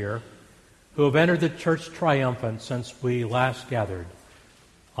fellowship here who have entered the church triumphant since we last gathered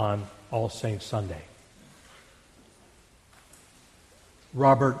on All Saints Sunday.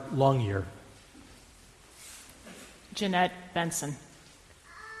 Robert Longyear, Jeanette Benson,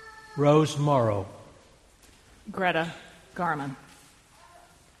 Rose Morrow, Greta Garman,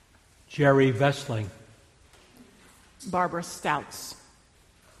 Jerry Vestling, Barbara Stouts,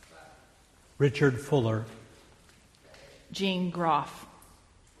 Richard Fuller, Jean Groff,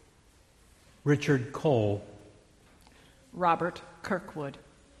 Richard Cole, Robert Kirkwood,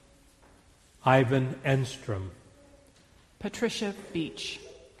 Ivan Enstrom, Patricia Beach,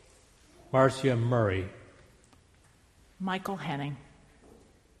 Marcia Murray, Michael Henning,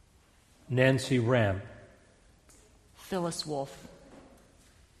 Nancy Ramp, Phyllis Wolfe,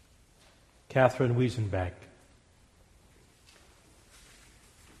 Catherine Wiesenbeck,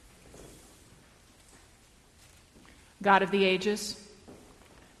 God of the ages,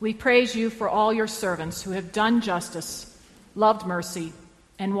 we praise you for all your servants who have done justice, loved mercy,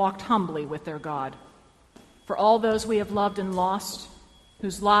 and walked humbly with their God. For all those we have loved and lost,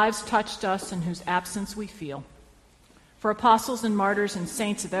 whose lives touched us and whose absence we feel. For apostles and martyrs and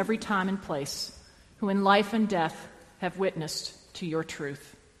saints of every time and place, who in life and death have witnessed to your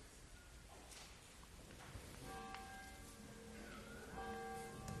truth.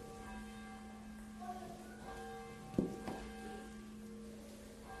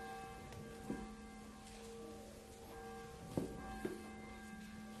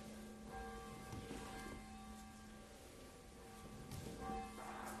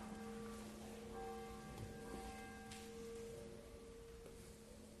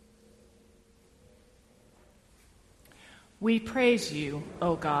 We praise you,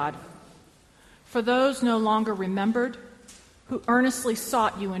 O God, for those no longer remembered, who earnestly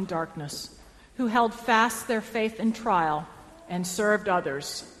sought you in darkness, who held fast their faith in trial and served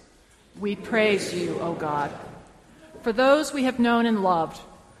others. We praise you, O God, for those we have known and loved,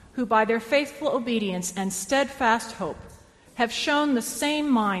 who by their faithful obedience and steadfast hope have shown the same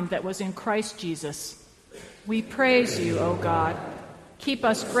mind that was in Christ Jesus. We praise you, O God. Keep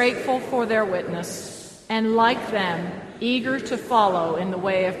us grateful for their witness, and like them, eager to follow in the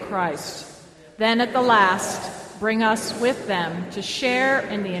way of Christ. Then at the last, bring us with them to share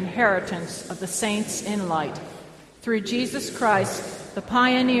in the inheritance of the saints in light. Through Jesus Christ, the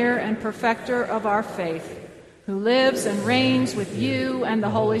pioneer and perfecter of our faith, who lives and reigns with you and the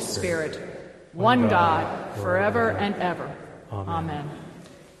Holy Spirit, one God, forever and ever. Amen.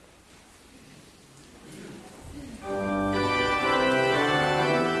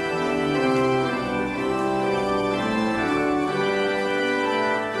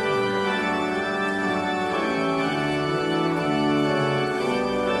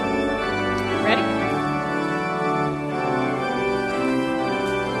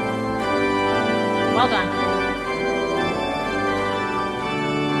 Well done.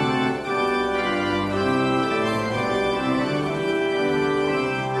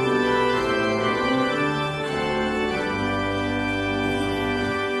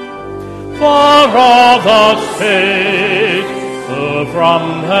 For all the saints who from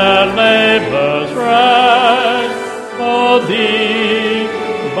their labors rest, for thee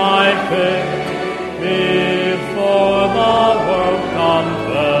by faith before the world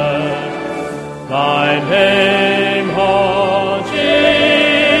confess. Thy name, O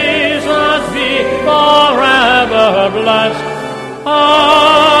Jesus, be forever blessed. Alleluia,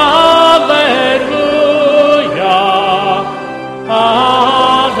 alleluia.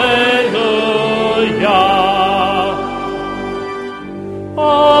 O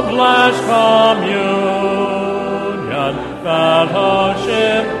blessed communion,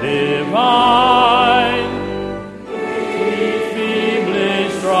 fellowship divine,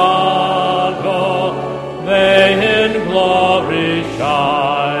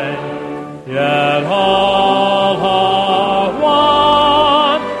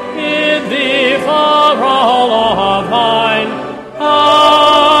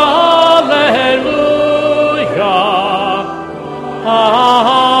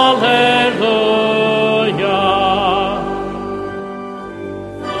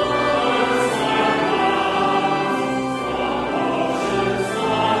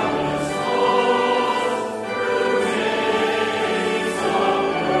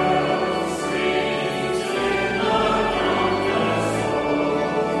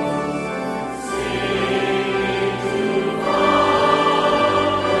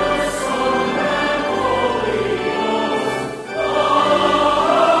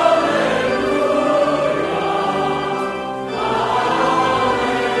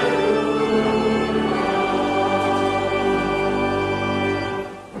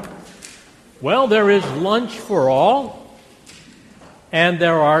 Well, there is lunch for all, and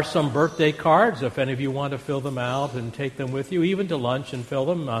there are some birthday cards if any of you want to fill them out and take them with you, even to lunch and fill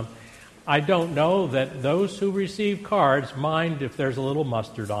them. I don't know that those who receive cards mind if there's a little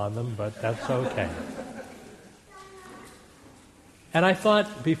mustard on them, but that's okay. And I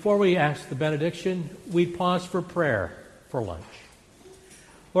thought before we ask the benediction, we'd pause for prayer for lunch.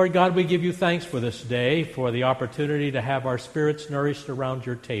 Lord God, we give you thanks for this day, for the opportunity to have our spirits nourished around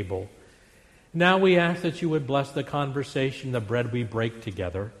your table. Now we ask that you would bless the conversation, the bread we break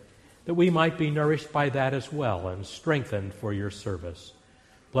together, that we might be nourished by that as well and strengthened for your service.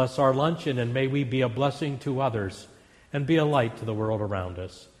 Bless our luncheon, and may we be a blessing to others and be a light to the world around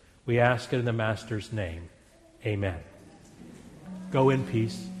us. We ask it in the Master's name. Amen. Go in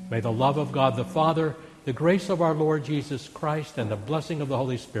peace. May the love of God the Father, the grace of our Lord Jesus Christ, and the blessing of the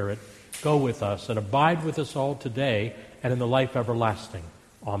Holy Spirit go with us and abide with us all today and in the life everlasting.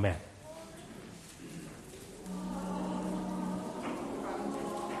 Amen.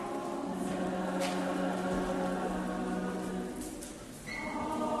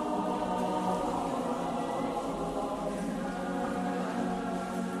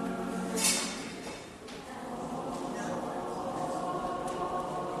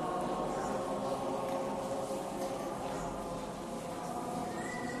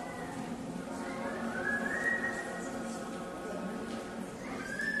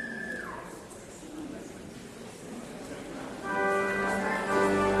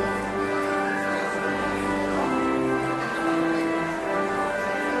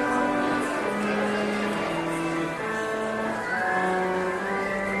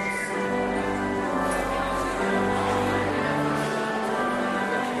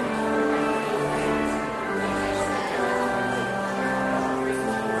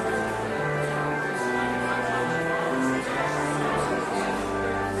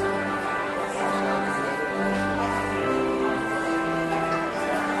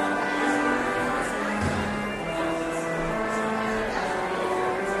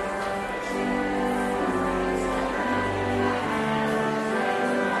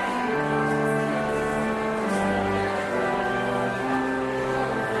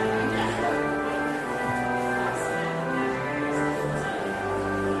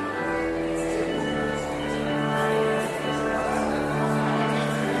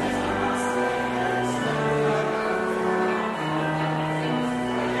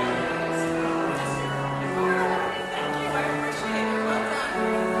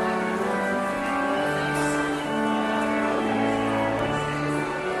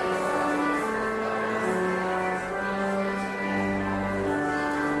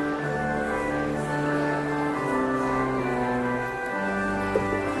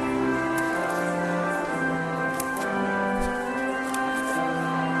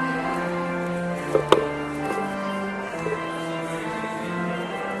 Thank you.